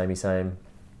a bit samey same.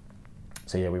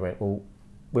 So yeah, we went, well,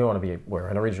 we're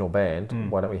an original band,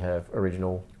 why don't we have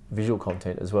original visual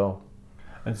content as well?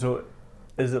 And so,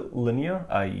 is it linear,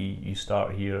 i.e. you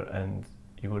start here and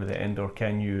you go to the end, or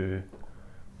can you...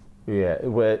 Yeah,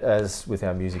 as with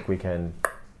our music, we can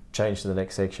change to the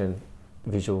next section,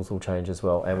 visuals will change as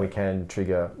well, and we can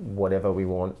trigger whatever we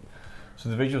want. So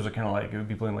the visuals are kind of like, it would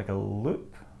be playing like a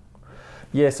loop?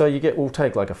 Yeah, so we'll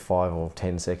take like a 5 or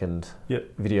 10 second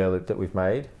video loop that we've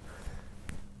made.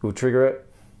 We'll trigger it,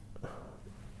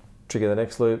 trigger the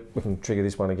next loop, we can trigger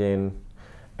this one again,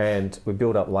 and we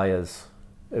build up layers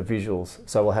of visuals.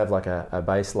 So we'll have like a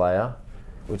base layer,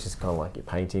 which is kind of like your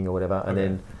painting or whatever, and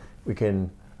then we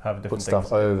can have put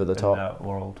stuff over the top. In that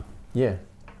world. Yeah.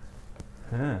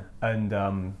 Yeah. And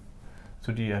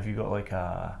so have you got like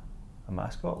a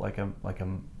mascot, like a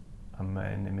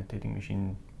man imitating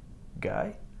machine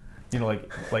guy?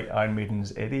 Like Iron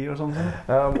Maiden's Eddie or something?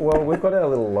 Well, we've got our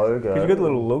little logo. You've got a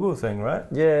little logo thing, right?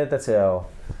 Yeah, that's our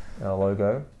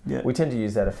logo. Yeah. We tend to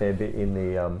use that a fair bit in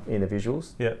the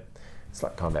visuals. Yeah. It's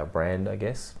like kind of our brand, I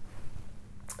guess.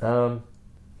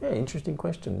 Interesting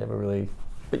question. Never really,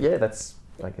 but yeah,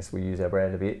 I guess we use our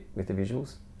brand a bit with the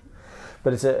visuals.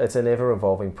 But it's an ever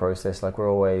evolving process. Like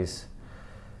we're always,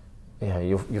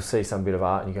 you'll see some bit of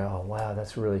art and you go, oh wow,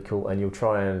 that's really cool, and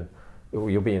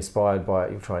you'll be inspired by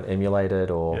it. You'll try and emulate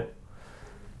it, or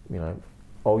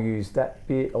I'll use that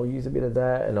bit, I'll use a bit of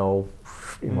that, and I'll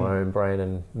in my own brain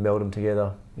and meld them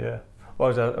together. Yeah. Well,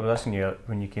 I was asking you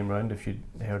when you came round if you'd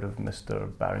heard of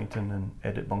Mr. Barrington and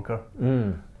Edit Bunker.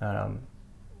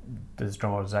 This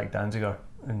drummer Zach Danziger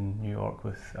in New York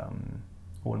with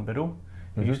Owen Biddle.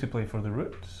 He used to play for The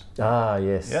Roots. Ah,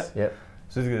 yes. Yeah. Yep.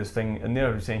 So they do this thing, and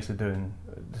they're essentially doing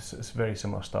this very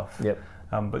similar stuff. Yep.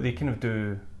 But they kind of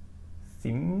do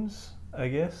themes, I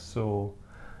guess. So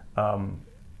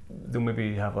they'll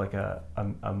maybe have like a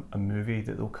movie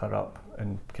that they'll cut up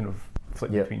and kind of flip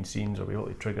between scenes, or be able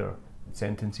to trigger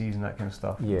sentences and that kind of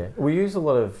stuff. Yeah, we use a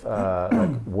lot of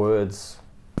like words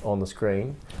on the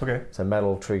screen. Okay. So Matt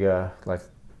will trigger like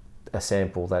a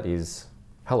sample that is,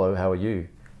 hello, how are you?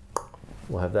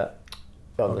 We'll have that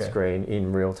on the screen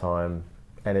in real time,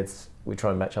 and we try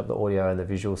and match up the audio and the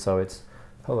visual, so it's,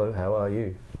 hello, how are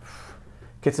you?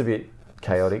 Gets a bit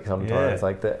chaotic sometimes.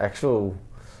 Like the actual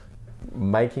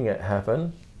making it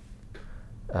happen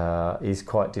is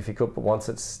quite difficult, but once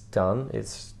it's done,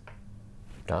 it's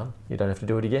done. You don't have to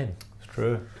do it again. It's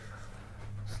true.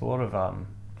 It's a lot of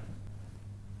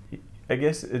I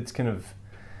guess it's kind of,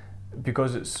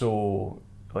 because it's so,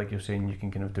 like you're saying, you can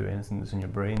kind of do anything that's in your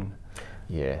brain.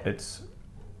 Yeah. It's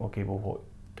okay. Well, what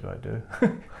do I do?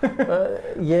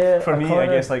 Yeah. For me, I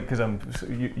guess, like, because I'm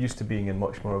used to being in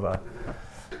much more of a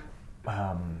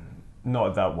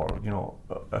not that world,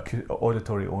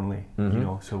 auditory only.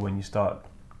 So when you start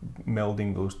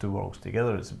melding those two worlds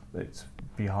together, it's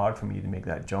be hard for me to make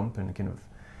that jump and kind of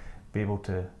be able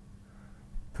to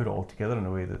put it all together in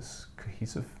a way that's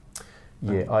cohesive.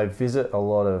 Yeah, I visit a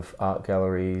lot of art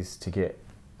galleries to get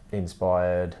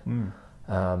inspired,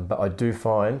 but I do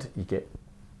find you get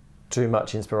too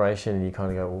much inspiration and you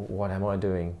kind of go, well, what am I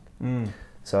doing?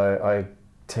 So I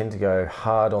tend to go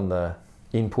hard on the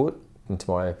input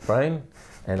into my brain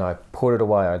and I put it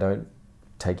away. I don't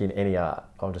take in any art.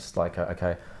 I'm just like,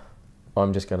 okay,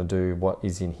 I'm just going to do what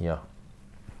is in here.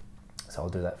 So I'll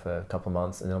do that for a couple of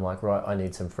months, and then I'm like, right, I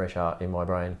need some fresh art in my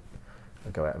brain. I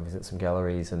go out and visit some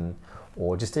galleries,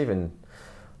 or just even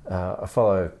I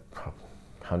follow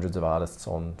hundreds of artists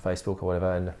on Facebook or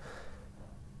whatever, and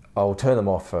I'll turn them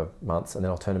off for months, and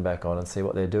then I'll turn them back on and see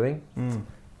what they're doing,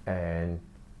 and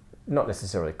not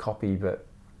necessarily copy, but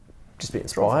just be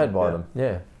inspired by them.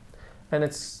 Yeah, and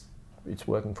it's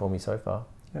working for me so far.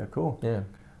 Yeah, cool. Yeah,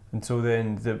 and so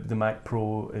then the Mac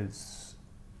Pro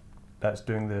that's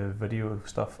doing the video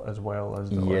stuff as well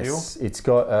as the audio? Yes, it's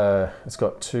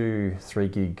got 2 3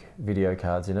 gig video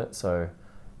cards in it, so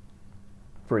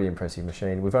pretty impressive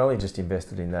machine. We've only just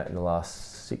invested in that in the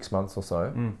last 6 months or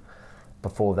so.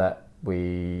 Before that,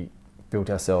 we built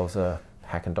ourselves a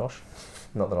Hackintosh.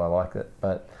 Not that I like it,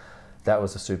 but that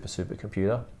was a super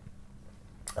computer.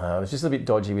 It was just a bit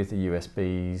dodgy with the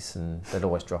USBs, and they'd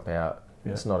always drop out.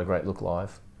 Yeah. It's not a great look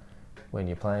live. When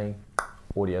you're playing,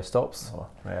 audio stops. Oh,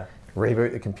 yeah.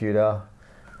 Reboot the computer,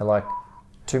 and like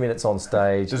 2 minutes on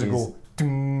stage. Does it go?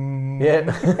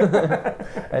 Yeah.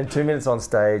 And 2 minutes on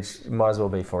stage might as well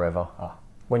be forever. Ah.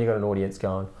 When you got an audience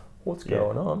going, what's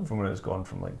going on? From when it's gone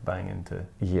from like banging to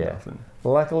Yeah. nothing.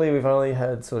 Luckily, we've only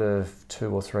had sort of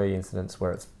 2 or 3 incidents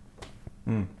where it's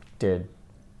dead.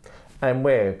 And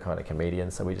we're kind of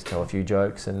comedians, so we just tell a few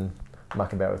jokes and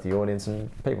muck about with the audience,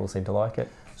 and people seem to like it.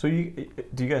 So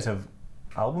do you guys have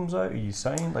albums out? Are you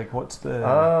signed? Like, what's the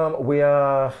We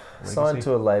are legacy? signed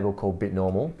to a label called Bit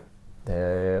Normal.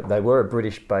 They were a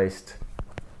British-based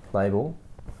label,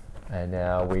 and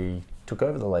now we took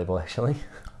over the label actually.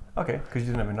 Okay, because you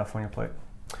didn't have enough on your plate.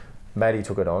 Maddie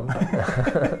took it on.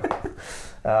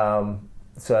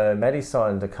 So Maddie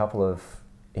signed a couple of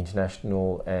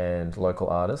international and local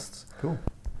artists. Cool.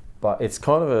 But it's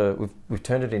kind of we've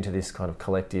turned it into this kind of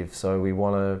collective, so we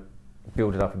want to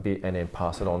build it up a bit and then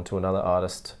pass it on to another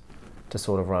artist to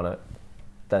sort of run it.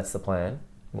 That's the plan.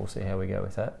 We'll see how we go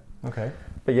with that. Okay.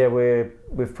 But yeah,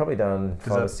 we've probably done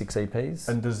 5 or 6 EPs.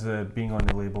 And does being on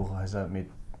the label, has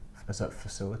that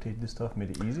facilitated the stuff,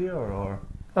 made it easier or?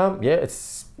 Yeah,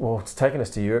 it's taken us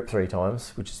to Europe 3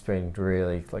 times, which has been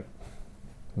really like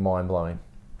mind blowing.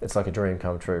 It's like a dream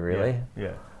come true, really.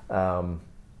 Yeah.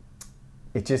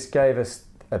 It just gave us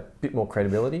a bit more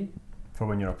credibility For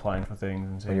when you're applying for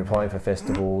things and when you're applying for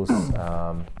festivals.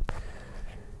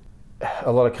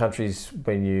 A lot of countries,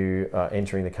 when you are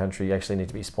entering the country, you actually need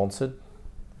to be sponsored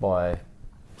by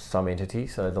some entity.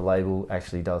 So the label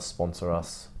actually does sponsor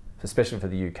us, especially for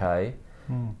the UK.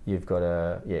 You've got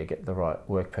to get the right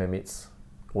work permits,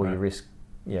 or you risk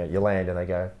you land and they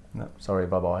go, no, sorry,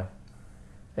 bye bye.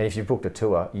 And if you've booked a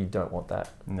tour, you don't want that.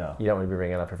 No. You don't want to be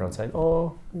ringing up everyone saying,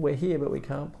 oh, we're here but we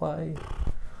can't play.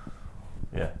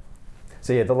 Yeah.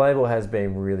 So yeah, the label has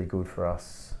been really good for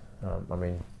us. I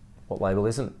mean, what label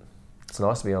isn't? It's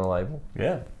nice to be on a label.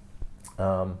 Yeah.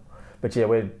 But yeah,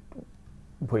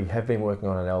 we have been working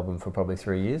on an album for probably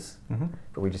 3 years,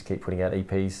 but we just keep putting out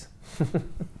EPs.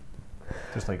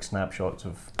 Just like snapshots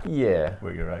of Yeah.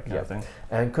 where you're at kind of thing.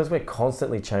 And because we're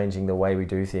constantly changing the way we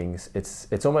do things,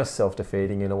 it's almost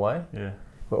self-defeating in a way. Yeah.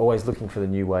 We're always looking for the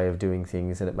new way of doing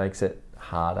things, and it makes it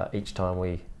harder each time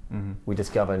we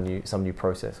discover some new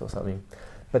process or something.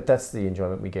 But that's the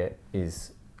enjoyment we get,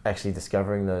 is actually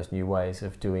discovering those new ways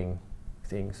of doing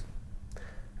things.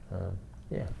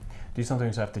 Yeah. Do you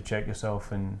sometimes have to check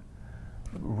yourself and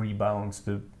rebalance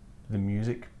the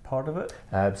music part of it?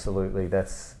 Absolutely.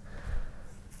 That's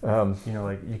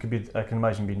Like you could be. I can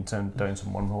imagine being down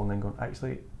some wormhole and then going,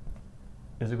 actually,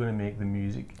 is it going to make the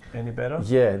music any better?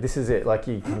 Yeah, this is it. Like,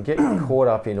 you can get caught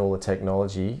up in all the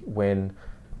technology when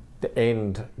the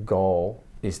end goal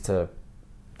is to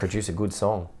produce a good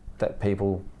song that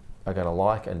people are going to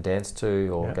like and dance to,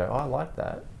 or go, oh, I like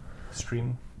that.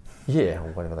 Stream. Yeah,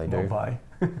 or whatever they do. Not buy.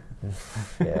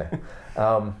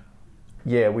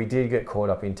 Yeah. We did get caught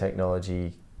up in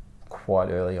technology quite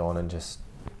early on and just...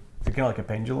 It's kind of like a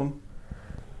pendulum.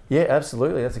 Yeah,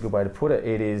 absolutely. That's a good way to put it.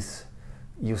 It is,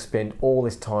 you'll spend all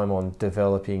this time on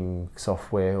developing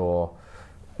software or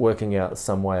working out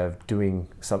some way of doing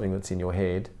something that's in your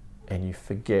head, and you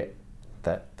forget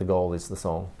that the goal is the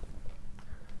song.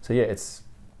 So yeah, it's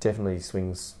definitely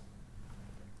swings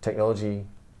technology,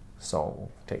 song.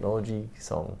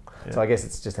 Yeah. So I guess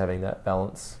it's just having that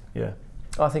balance. Yeah.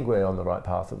 I think we're on the right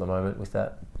path at the moment with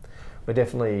that. We're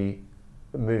definitely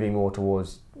moving more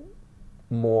towards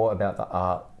more about the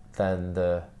art than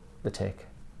the tech.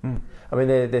 I mean,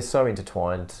 they're so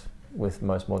intertwined with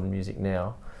most modern music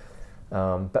now.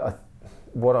 But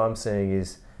what I'm seeing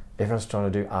is everyone's trying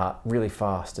to do art really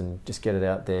fast and just get it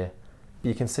out there.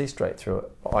 You can see straight through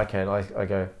it. I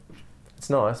go, it's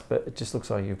nice, but it just looks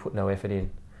like you put no effort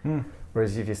in.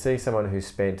 Whereas if you see someone who's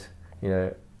spent,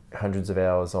 hundreds of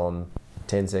hours on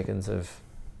 10 seconds of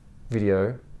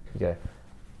video, you go,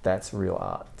 that's real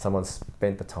art. Someone's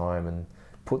spent the time and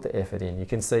put the effort in. You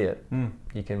can see it.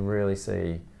 You can really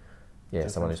see,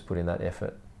 someone who's put in that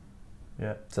effort.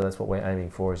 Yeah. So that's what we're aiming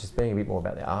for, is just being a bit more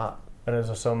about the art. And is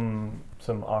there some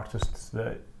artists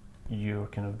that you're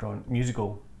kind of drawn,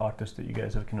 musical artists that you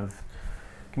guys have kind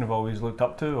of always looked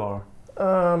up to, or?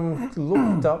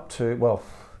 Looked up to, well,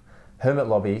 Hermit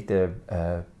Lobby, they're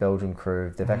a Belgian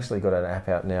crew. They've actually got an app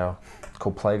out now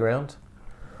called Playground.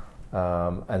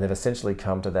 And they've essentially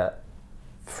come to that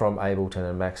from Ableton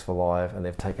and Max for Live, and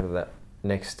they've taken to that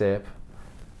next step,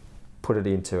 put it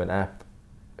into an app,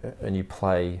 and you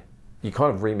kind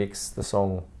of remix the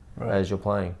song as you're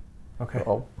playing. Okay.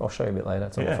 I'll show you a bit later.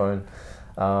 It's on the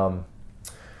phone.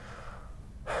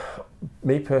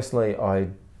 Me personally, I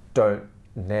don't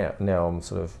now. Now I'm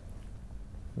sort of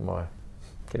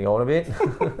getting on a bit.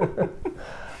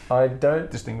 I don't.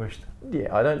 Distinguished.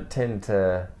 Yeah, I don't tend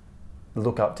to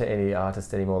look up to any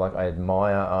artist anymore. Like, I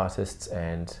admire artists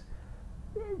and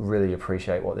really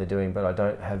appreciate what they're doing, but I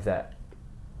don't have that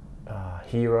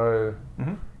hero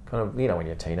Mm-hmm. kind of, when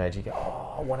you're a teenager, you go,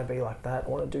 oh, I want to be like that, I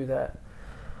want to do that.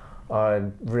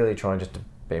 I'm really trying just to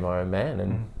be my own man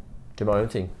and do my own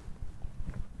thing.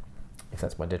 If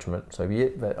that's my detriment, so be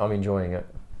it, but I'm enjoying it.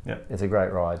 Yeah. It's a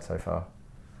great ride so far.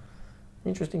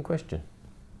 Interesting question.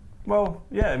 Well,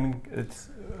 yeah, I mean, it's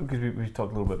because we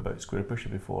talked a little bit about Squarepusher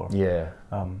before. Yeah.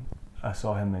 I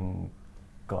saw him in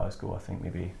Glasgow, I think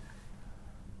maybe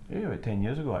about 10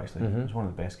 years ago, actually. Mm-hmm. It was one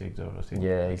of the best gigs I've ever seen.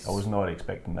 Yeah, I was not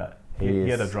expecting that. He He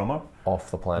had a drummer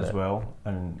off the planet as well,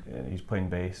 and he's playing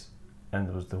bass, and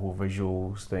there was the whole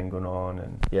visuals thing going on,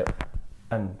 and Yep.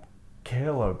 and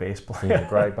killer bass player. He's a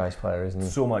great bass player, isn't he?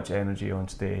 So much energy on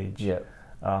stage. Yep.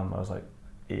 I was like,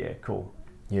 yeah, cool.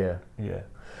 Yeah. Yeah.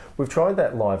 We've tried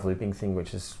that live looping thing,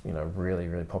 which is, really,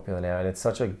 really popular now, and it's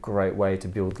such a great way to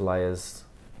build layers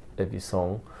of your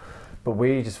song. But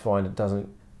we just find it doesn't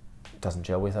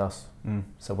gel with us. Mm.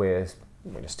 So we're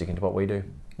just sticking to what we do.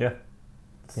 Yeah.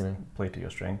 Play to your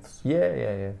strengths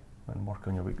Yeah. and work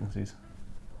on your weaknesses.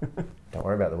 Don't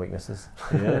worry about the weaknesses.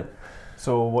 Yeah.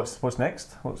 So what's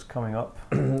next? What's coming up?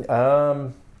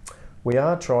 We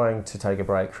are trying to take a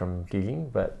break from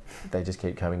gigging, but they just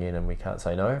keep coming in and we can't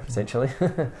say no, essentially.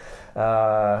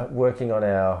 Working on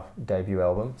our debut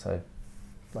album, so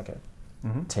like a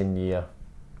 10-year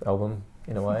album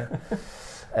in a way.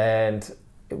 And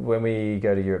when we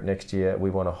go to Europe next year, we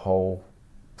want a whole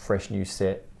fresh new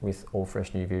set with all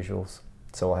fresh new visuals.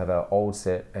 So we'll have our old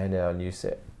set and our new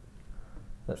set.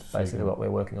 That's So you basically can what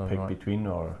we're working on Pick right. between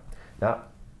or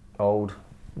Old,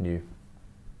 new.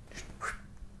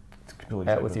 it's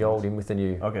completely Out with the old, in with the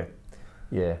new. Okay.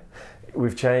 Yeah.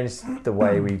 We've changed the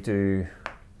way we do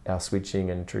our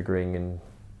switching and triggering and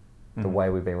the way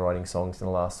we've been writing songs in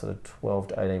the last sort of 12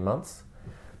 to 18 months.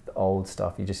 The old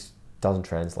stuff, you just doesn't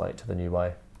translate to the new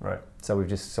way. Right. So we've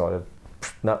just sort of,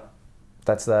 no,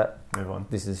 that's that. Move on.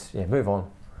 This is, move on.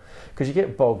 Because you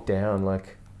get bogged down,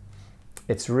 like,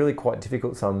 it's really quite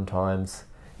difficult sometimes.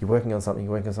 You're working on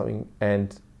something,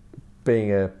 and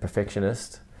being a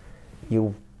perfectionist,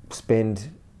 you'll spend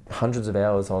hundreds of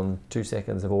hours on 2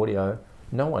 seconds of audio.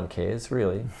 No one cares,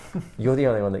 really. You're the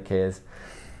only one that cares.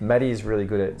 Maddie is really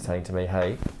good at saying to me,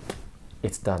 hey,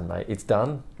 it's done, mate. It's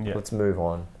done. Yeah. Let's move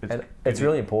on. It's- It's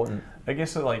really important. I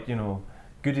guess that, like,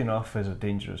 good enough is a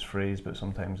dangerous phrase, but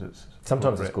sometimes it's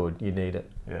Sometimes it's good. You need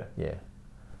it. Yeah.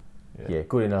 Yeah,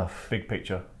 good enough. Big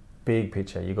picture. Big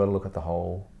picture. You got to look at the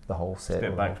whole set.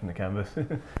 Step back from the canvas.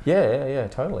 Yeah,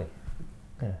 totally.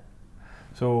 Yeah.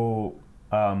 So,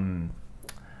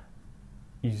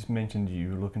 you just mentioned you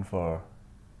were looking for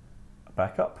a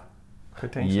backup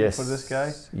potentially for this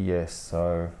guy. Yes.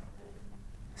 So,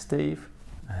 Steve.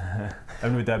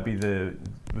 And would that be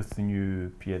with the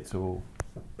new piezo?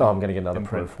 Oh, I'm going to get another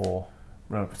Imprint. Pro 4.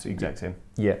 No, it's the exact same.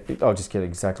 Yeah, I'll just get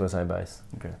exactly the same bass.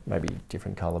 Okay. Maybe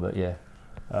different colour, but yeah.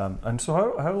 And so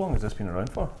how long has this been around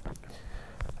for?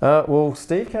 Well,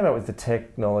 Steve came out with the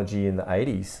technology in the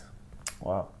 80s.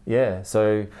 Wow. Yeah,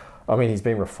 so, I mean, he's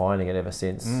been refining it ever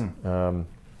since.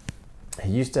 He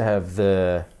used to have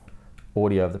the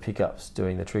audio of the pickups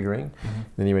doing the triggering.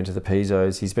 Then he went to the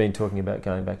piezos. He's been talking about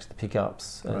going back to the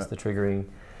pickups as the triggering.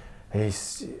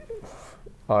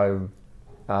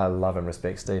 I love and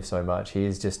respect Steve so much. He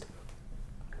is just,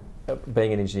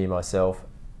 being an engineer myself,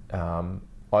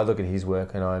 I look at his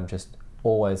work and I'm just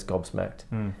always gobsmacked.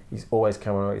 He's always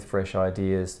coming up with fresh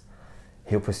ideas.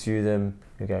 He'll pursue them.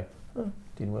 He'll go, oh,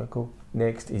 didn't work, cool.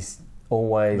 Next, he's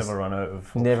always Never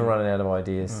running out of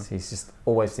ideas. He's just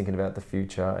always thinking about the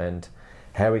future and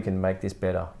how we can make this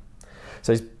better.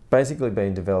 So he's basically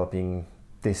been developing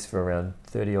this for around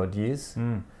 30 odd years.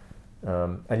 And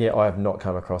yeah, I have not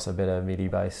come across a better MIDI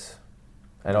bass.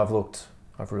 And I've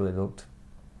really looked.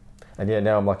 And yeah,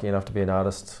 now I'm lucky enough to be an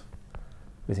artist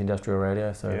with Industrial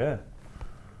Radio. So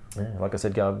yeah, like I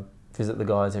said, go and visit the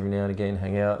guys every now and again,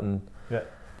 hang out and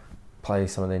play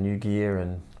some of their new gear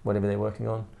and whatever they're working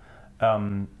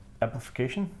on.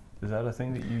 Amplification, is that a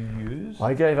thing that you use?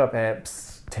 I gave up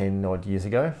amps 10 odd years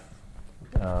ago.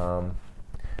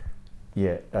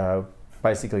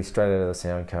 Basically straight out of the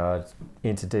sound card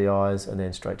into DIs and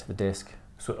then straight to the desk.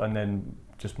 So and then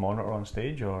just monitor on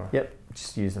stage, or? Yep,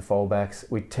 just use the foldbacks.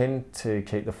 We tend to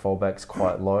keep the foldbacks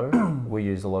quite low. We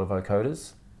use a lot of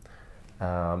vocoders.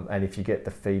 And if you get the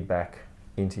feedback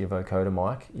into your vocoder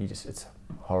mic, it's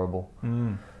horrible.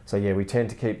 So yeah, we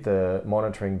tend to keep the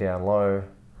monitoring down low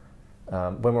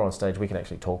when we're on stage, we can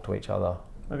actually talk to each other.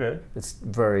 Okay. It's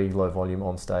very low volume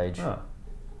on stage. Ah.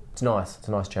 It's nice. It's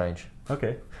a nice change.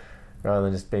 Okay. Rather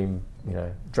than just being,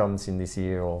 drums in this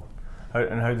ear or.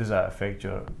 How does that affect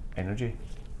your energy?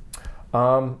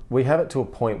 We have it to a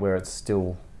point where it's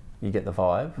still, you get the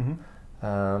vibe.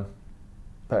 Mm-hmm.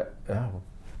 But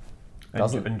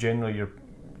doesn't. And generally, you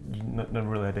never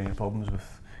really had any problems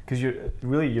with, because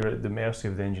you're at the mercy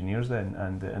of the engineers then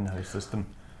and the in-house system.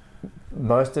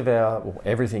 Most of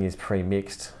everything is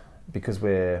pre-mixed because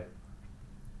we're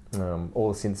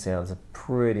all the synth sounds are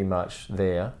pretty much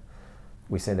there.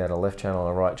 We send out a left channel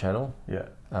and a right channel. Yeah.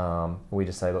 We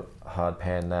just say, look, hard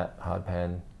pan that, hard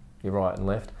pan your right and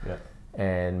left. Yeah.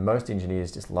 And most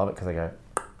engineers just love it because they go,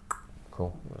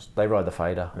 cool. They ride the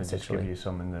fader They just essentially. give you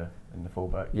some in the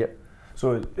fallback. Yep.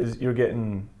 So you're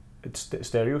getting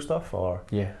stereo stuff or?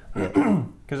 Yeah.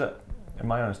 Because in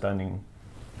my understanding,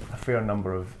 a fair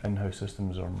number of in-house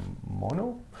systems are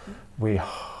mono. We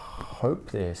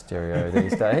hope they're stereo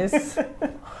these days.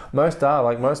 Most are,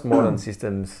 like most modern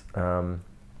systems.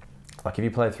 Like if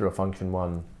you play through a Function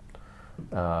One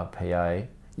PA,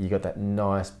 you got that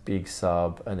nice big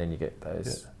sub, and then you get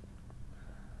those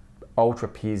ultra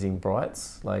piercing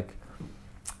brights. Like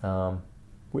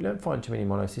we don't find too many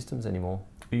mono systems anymore.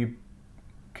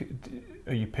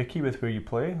 Are you picky with where you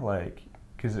play? Like,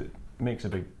 because it makes a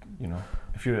big,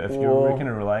 if you're kind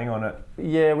of relying on it.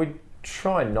 Yeah, we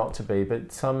try not to be,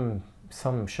 but some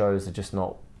shows are just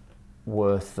not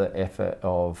worth the effort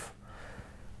of.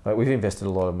 Like we've invested a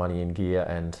lot of money in gear,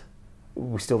 and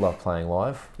we still love playing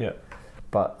live. Yeah.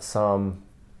 But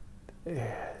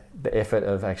the effort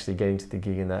of actually getting to the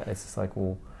gig and that, it's just like,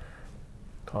 well,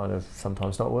 kind of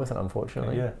sometimes not worth it,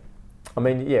 unfortunately. Yeah. I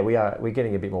mean, yeah, we're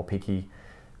getting a bit more picky,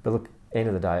 but look, end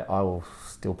of the day, I will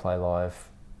still play live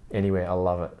anywhere. I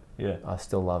love it. Yeah. I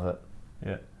still love it.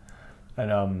 Yeah.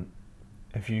 And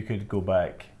if you could go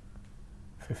back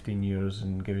 15 years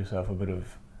and give yourself a bit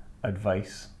of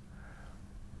advice,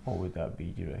 what would that be,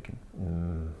 do you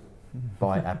reckon?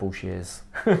 Buy Apple shares.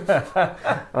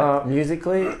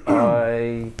 Musically,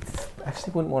 I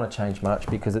actually wouldn't want to change much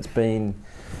because it's been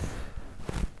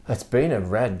a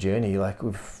rad journey. Like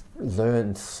we've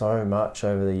learned so much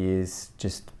over the years,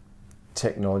 just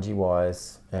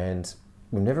technology-wise, and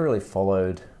we've never really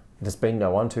followed. There's been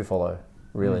no one to follow,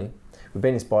 really. We've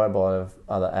been inspired by a lot of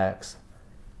other acts,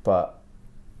 but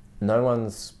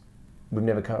we've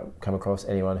never come across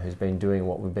anyone who's been doing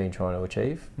what we've been trying to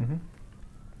achieve. Mm-hmm.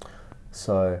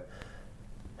 So,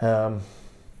 we're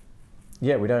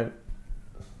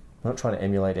not trying to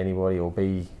emulate anybody or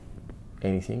be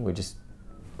anything. We're just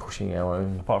pushing our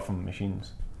own. Apart from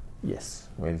machines. Yes,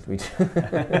 we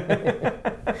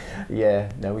yeah.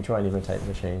 No, we try and imitate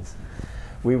machines.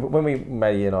 When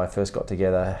Matty and I first got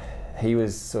together, he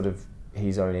was sort of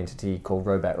his own entity called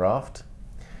Robat Raft,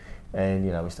 and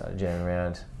we started jamming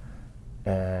around.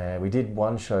 We did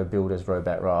one show billed as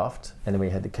Robat Raft, and then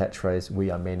we had the catchphrase, "We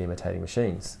are men imitating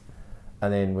machines."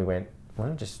 And then we went, why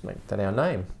don't we just make that our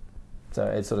name? So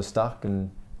it sort of stuck, and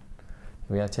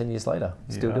we are 10 years later,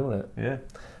 still doing it. Yeah.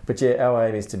 But yeah, our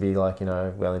aim is to be like,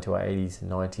 well into our 80s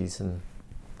and 90s and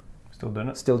still doing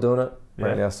it. Still doing it. Yeah.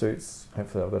 Wearing our suits.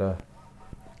 Hopefully I've got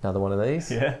another one of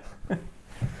these. Yeah. Do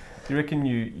you reckon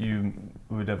you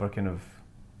would ever kind of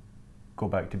go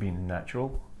back to being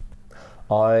natural?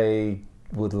 I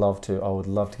would love to. I would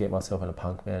love to get myself in a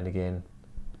punk band again.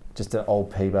 Just an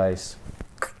old P bass.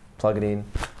 Plug it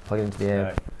into the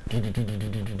amp.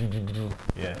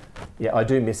 Yeah. Yeah, I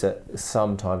do miss it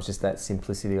sometimes, just that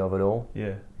simplicity of it all.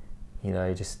 Yeah. You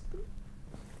just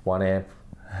one amp,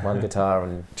 one guitar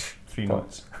and 3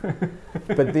 notes.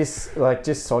 But this,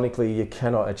 just sonically, you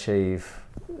cannot achieve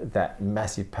that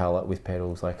massive palette with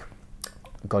pedals.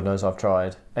 God knows I've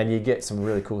tried. And you get some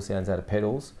really cool sounds out of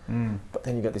pedals, but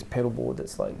then you got this pedal board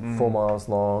that's 4 miles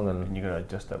long, and you got to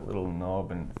adjust that little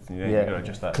knob, and you got to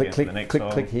adjust that click, the next click,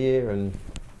 song. click here. And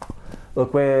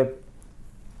look, I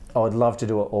would love to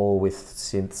do it all with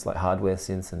synths, like hardware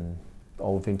synths and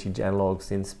old vintage analog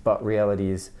synths, but reality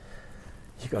is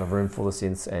you've got a room full of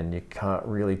synths and you can't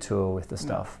really tour with the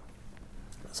stuff.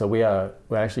 So we're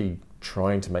actually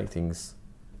trying to make things.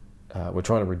 We're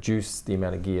trying to reduce the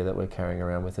amount of gear that we're carrying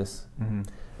around with us. Mm-hmm.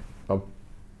 I'm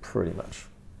pretty much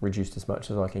reduced as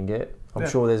much as I can get. I'm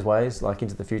sure there's ways,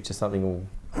 into the future, something will.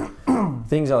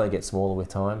 Things only get smaller with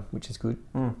time, which is good.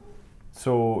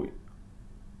 So,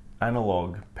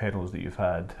 analog pedals that you've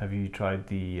had, have you tried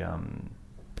the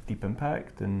Deep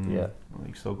Impact? And you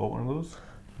still got one of those?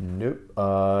 Nope.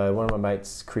 One of my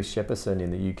mates, Chris Shepperson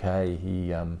in the UK,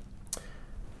 he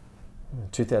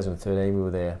 2013 we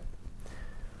were there.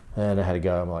 And I had to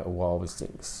go. I'm like, wow, this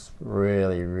thing's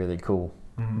really, really cool.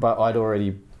 Mm-hmm. But I'd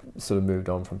already sort of moved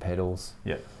on from pedals.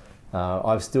 Yeah.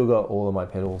 I've still got all of my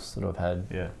pedals that I've had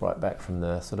Yeah. right back from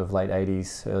the sort of late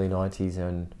 80s, early 90s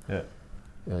and Yeah.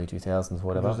 early 2000s,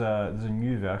 whatever. There's a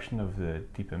new version of the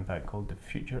Deep Impact called the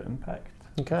Future Impact.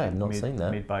 Okay, I've not seen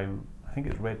that. Made by, I think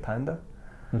it's Red Panda.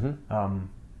 Mm-hmm.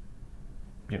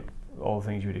 You know, all the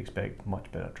things you would expect,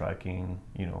 much better tracking,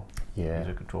 you know, Yeah.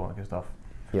 music control, that kind of stuff.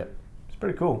 Yeah. It's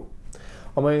pretty cool.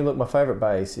 I mean, look, my favourite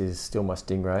bass is still my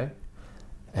Stingray,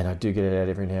 and I do get it out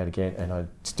every now and again, and I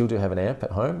still do have an amp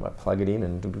at home. I plug it in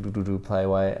and do play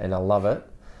away, and I love it.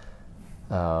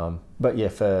 But yeah,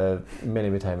 for Men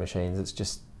Imitate Machines, it's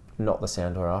just not the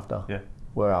sound we're after. Yeah.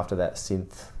 We're after that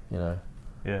synth, you know,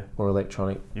 Yeah. or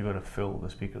electronic. You got to fill the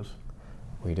speakers.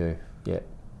 We do, yeah.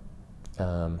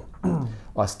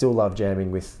 I still love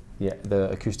jamming with the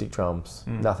acoustic drums.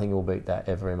 Nothing will beat that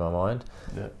ever in my mind.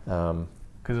 Yeah.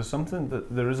 Because there's something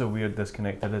that there is a weird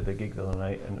disconnect. I did a gig the other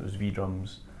night and it was V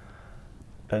drums,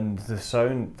 and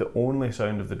the only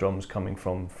sound of the drums coming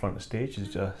from front of stage is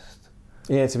just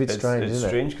it's a bit strange, it's isn't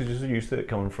strange because you're so used to it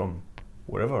coming from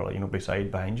wherever, like, you know,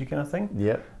 behind you kind of thing. it?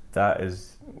 Yeah. That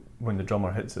is when the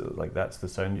drummer hits it, like that's the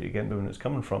sound you get. But when it's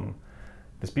coming from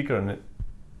the speaker and it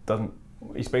doesn't,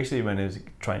 especially when it's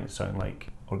trying to sound like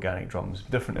organic drums,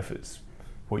 different if it's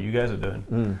what you guys are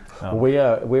doing.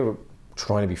 We're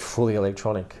trying to be fully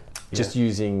electronic, just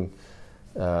using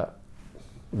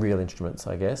real instruments,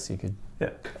 I guess you could.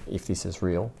 Yeah. If this is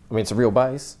real, I mean, it's a real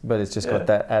bass, but it's just got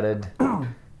that added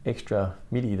extra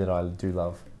MIDI that I do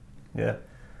love. Yeah.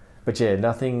 But yeah,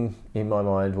 nothing in my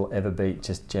mind will ever beat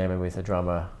just jamming with a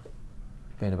drummer,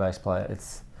 being a bass player.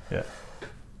 It's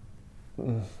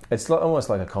almost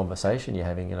like a conversation you're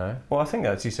having, you know. Well, I think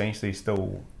that's essentially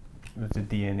still the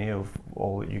DNA of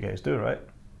all that you guys do, right?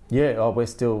 Yeah, we're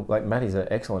still, like, Matty's an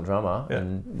excellent drummer, Yeah.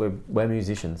 and we're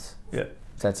musicians. Yeah.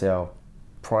 That's our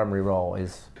primary role,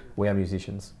 is we are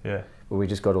musicians. Yeah. But we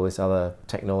just got all this other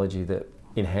technology that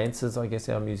enhances, I guess,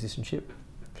 our musicianship.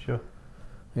 Sure.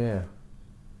 Yeah.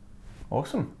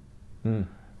 Awesome.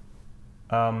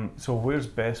 So where's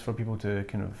best for people to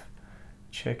kind of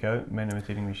check out Men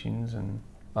Imitating Machines? And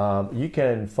You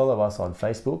can follow us on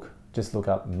Facebook. Just look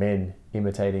up Men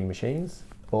Imitating Machines,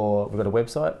 or we've got a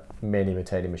website,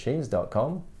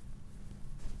 menimitatingmachines.com.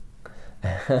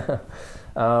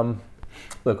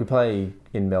 Look, we play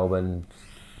in Melbourne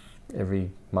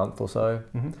every month or so.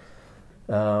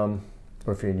 Or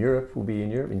if you're in Europe, we'll be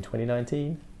in Europe in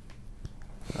 2019.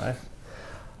 nice.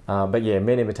 But yeah,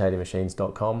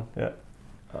 menimitatingmachines.com. Yeah.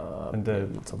 And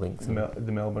lots of links.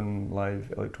 the Melbourne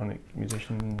Live Electronic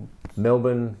Musician.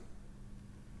 Melbourne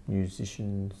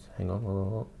Musicians. Hang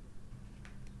on.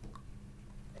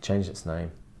 It changed its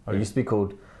name. It used to be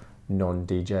called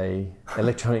Non-DJ,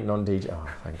 Electronic Non-DJ. Oh,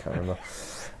 I can't remember.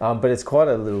 But it's quite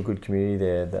a little good community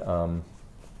there that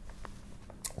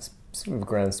it's sort of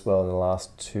groundswell in the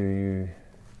last 2-3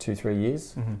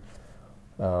 years.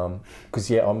 Because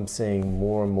I'm seeing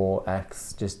more and more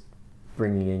acts just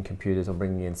bringing in computers or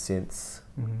bringing in synths,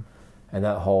 and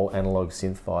that whole analog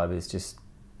synth vibe is just,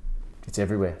 it's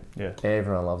everywhere. Yeah.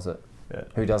 Everyone loves it. Yeah.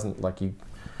 Who doesn't? Like,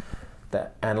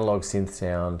 that analog synth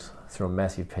sound through a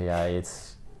massive PA,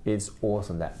 it's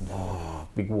awesome, that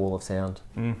big wall of sound.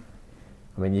 I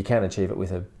mean, you can achieve it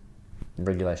with a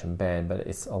regulation band, but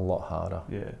it's a lot harder.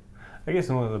 Yeah. I guess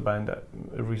another band that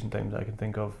in recent times I can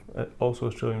think of, also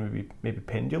Australian, would be maybe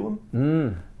Pendulum.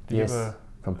 Yes,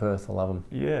 from Perth. I love them.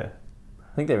 Yeah.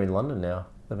 I think they're in London now,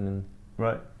 living in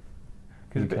Right.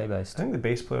 UK based. I think the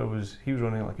bass player was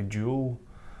running like a dual,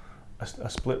 a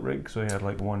split rig, so he had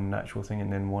like one natural thing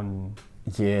and then one.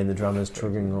 Yeah, and the drummers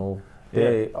triggering all. Yeah.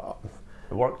 It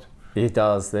worked. It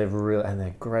does. They're real, and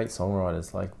they're great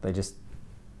songwriters. Like, they just,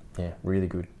 really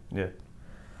good. Yeah.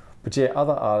 But yeah,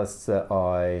 other artists that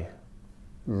I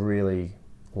really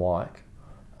like,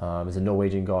 is a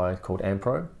Norwegian guy called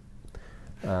Ampro.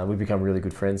 We've become really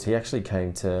good friends. He actually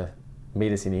came to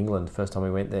meet us in England the first time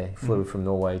we went there. He flew from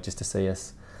Norway just to see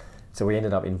us. So we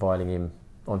ended up inviting him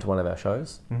onto one of our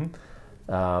shows.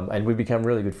 And we become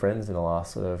really good friends in the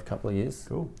last sort of couple of years.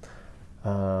 Cool.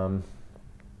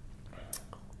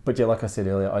 But yeah, like I said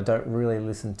earlier, I don't really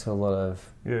listen to a lot of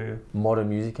modern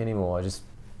music anymore.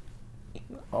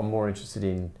 I'm more interested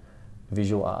in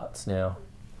visual arts now.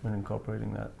 And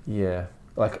incorporating that. Yeah,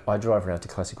 like, I drive around to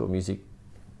classical music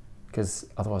because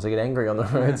otherwise I get angry on the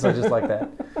road. So I just like that.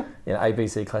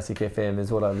 ABC Classic FM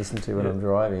is what I listen to when I'm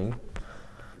driving.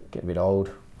 Get a bit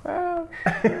old.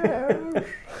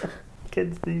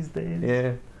 Kids these days.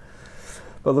 Yeah.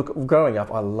 But look, growing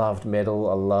up, I loved metal.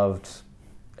 I loved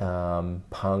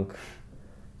punk,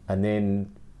 and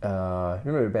then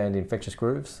remember a band Infectious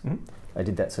Grooves? Mhm. They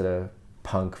did that sort of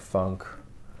punk funk.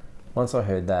 Once I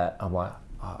heard that, I'm like,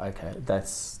 oh, okay,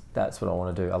 that's what I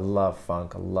want to do. I love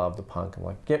funk. I love the punk. I'm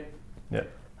like, yep,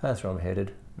 that's where I'm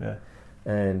headed. Yeah.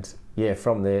 And yeah,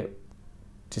 from there,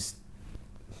 just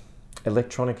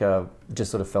electronica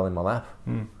just sort of fell in my lap.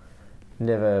 Mm.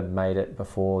 Never made it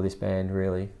before this band,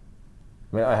 really.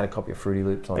 I mean, I had a copy of Fruity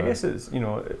Loops on I guess it's,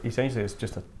 essentially it's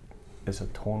just it's a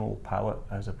tonal palette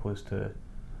as opposed to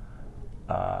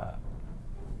a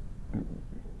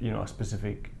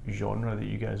specific genre that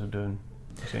you guys are doing,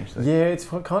 essentially. Yeah, it's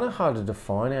kind of hard to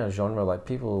define our genre. Like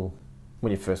people,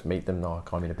 when you first meet them, they're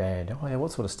like, I'm in a band. Oh yeah,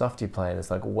 what sort of stuff do you play? And it's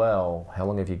like, well, how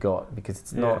long have you got? Because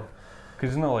it's not...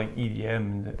 Because it's not like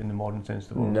EDM in the modern sense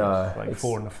of the word. No. It's like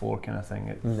 4 on the floor kind of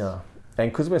thing. No.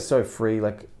 And because we're so free,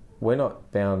 like, we're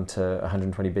not bound to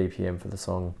 120 BPM for the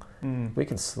song. We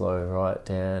can slow right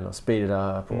down or speed it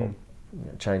up or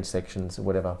change sections or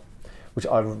whatever, which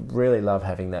I really love,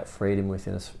 having that freedom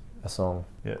within a song.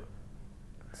 Yeah.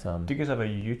 Do you guys have a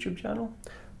YouTube channel?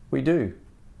 We do.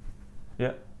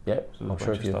 Yeah. Yep. So there's a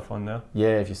bunch of stuff on there.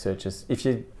 Yeah, if you search us,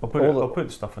 I'll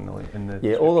put stuff in the link in the.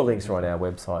 Yeah, all the links are on our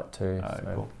website too.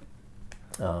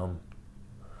 Cool.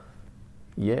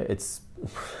 Yeah, it's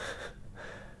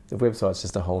the website's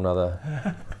just a whole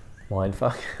nother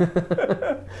mindfuck.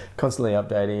 Constantly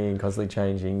updating, constantly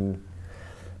changing.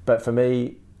 But for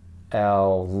me,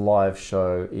 our live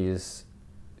show is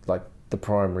like the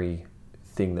primary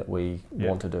thing that we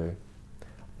want to do.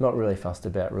 Not really fussed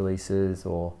about releases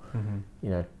or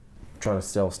trying to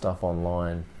sell stuff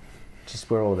online. Just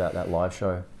we're all about that live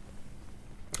show.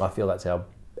 I feel that's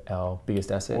our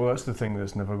biggest asset. Well, that's the thing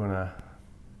that's never going to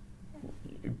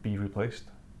be replaced.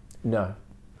 No.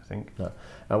 I think. No.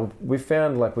 And we've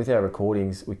found, like, with our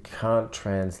recordings, we can't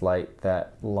translate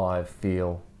that live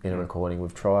feel in a recording.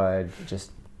 We've tried,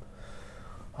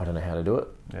 I don't know how to do it.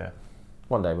 Yeah.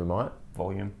 One day we might.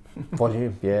 Volume,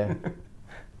 yeah.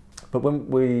 But when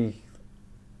we've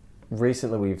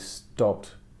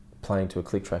stopped playing to a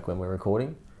click track when we're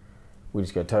recording. We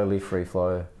just go totally free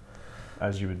flow.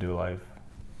 As you would do live.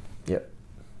 Yep.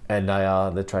 And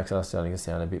the tracks are starting to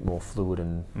sound a bit more fluid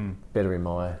and better in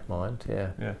my mind,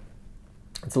 yeah. Yeah.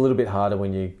 It's a little bit harder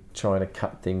when you're trying to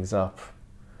cut things up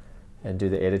and do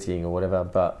the editing or whatever,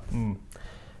 but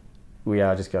we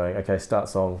are just going, okay, start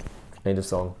song, end of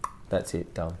song, that's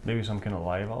it, done. Maybe some kind of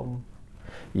live album?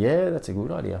 Yeah, that's a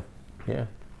good idea, yeah.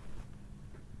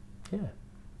 Yeah.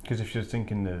 Because if you're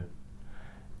thinking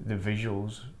the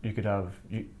visuals, you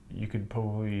could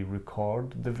probably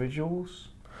record the visuals.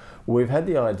 We've had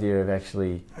the idea of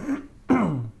actually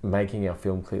making our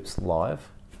film clips live.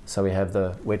 So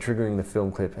we're triggering the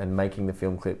film clip and making the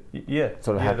film clip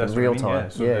sort of happen real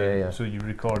time. Yeah. So you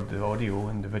record the audio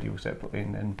and the video separately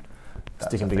and then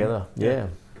stick them together. Yeah.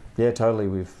 Yeah, totally.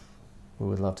 We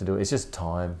would love to do it. It's just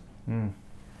time.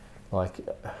 Like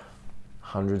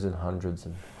hundreds and hundreds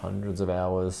and hundreds of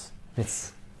hours.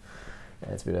 It's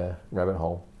a bit of a rabbit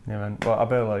hole. Yeah, man. Well, I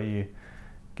better let you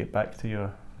get back to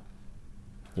your...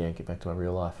 Yeah, get back to my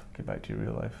real life. Get back to your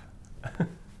real life.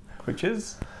 Which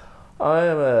is? I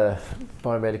am a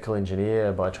biomedical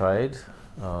engineer by trade.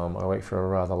 I work for a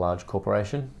rather large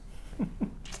corporation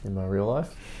in my real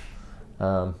life,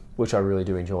 which I really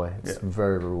do enjoy. It's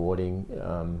very rewarding.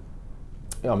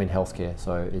 I'm in healthcare,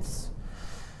 so it's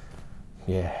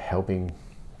helping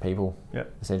people,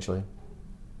 essentially,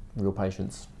 real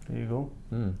patients. There you go.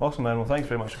 Awesome, man. Well, thanks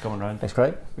very much for coming around. Thanks,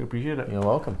 Craig. We appreciate it. You're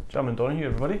welcome. Jarman Donahue,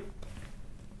 everybody.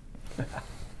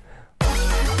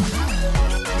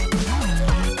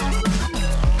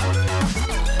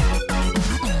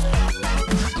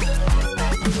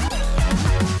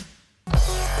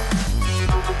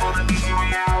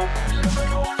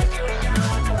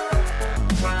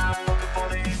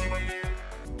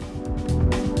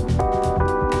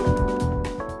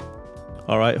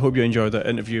 Alright, hope you enjoyed that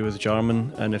interview with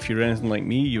Jarman, and if you're anything like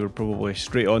me, you were probably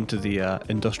straight on to the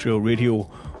Industrial Radio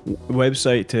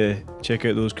website to check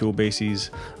out those cool basses.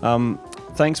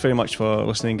 Thanks very much for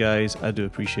listening, guys. I do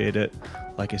appreciate it.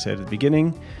 Like I said at the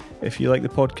beginning, if you like the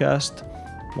podcast,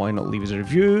 why not leave us a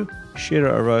review, share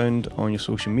it around on your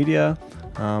social media,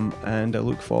 and I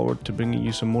look forward to bringing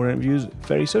you some more interviews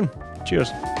very soon.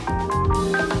 Cheers.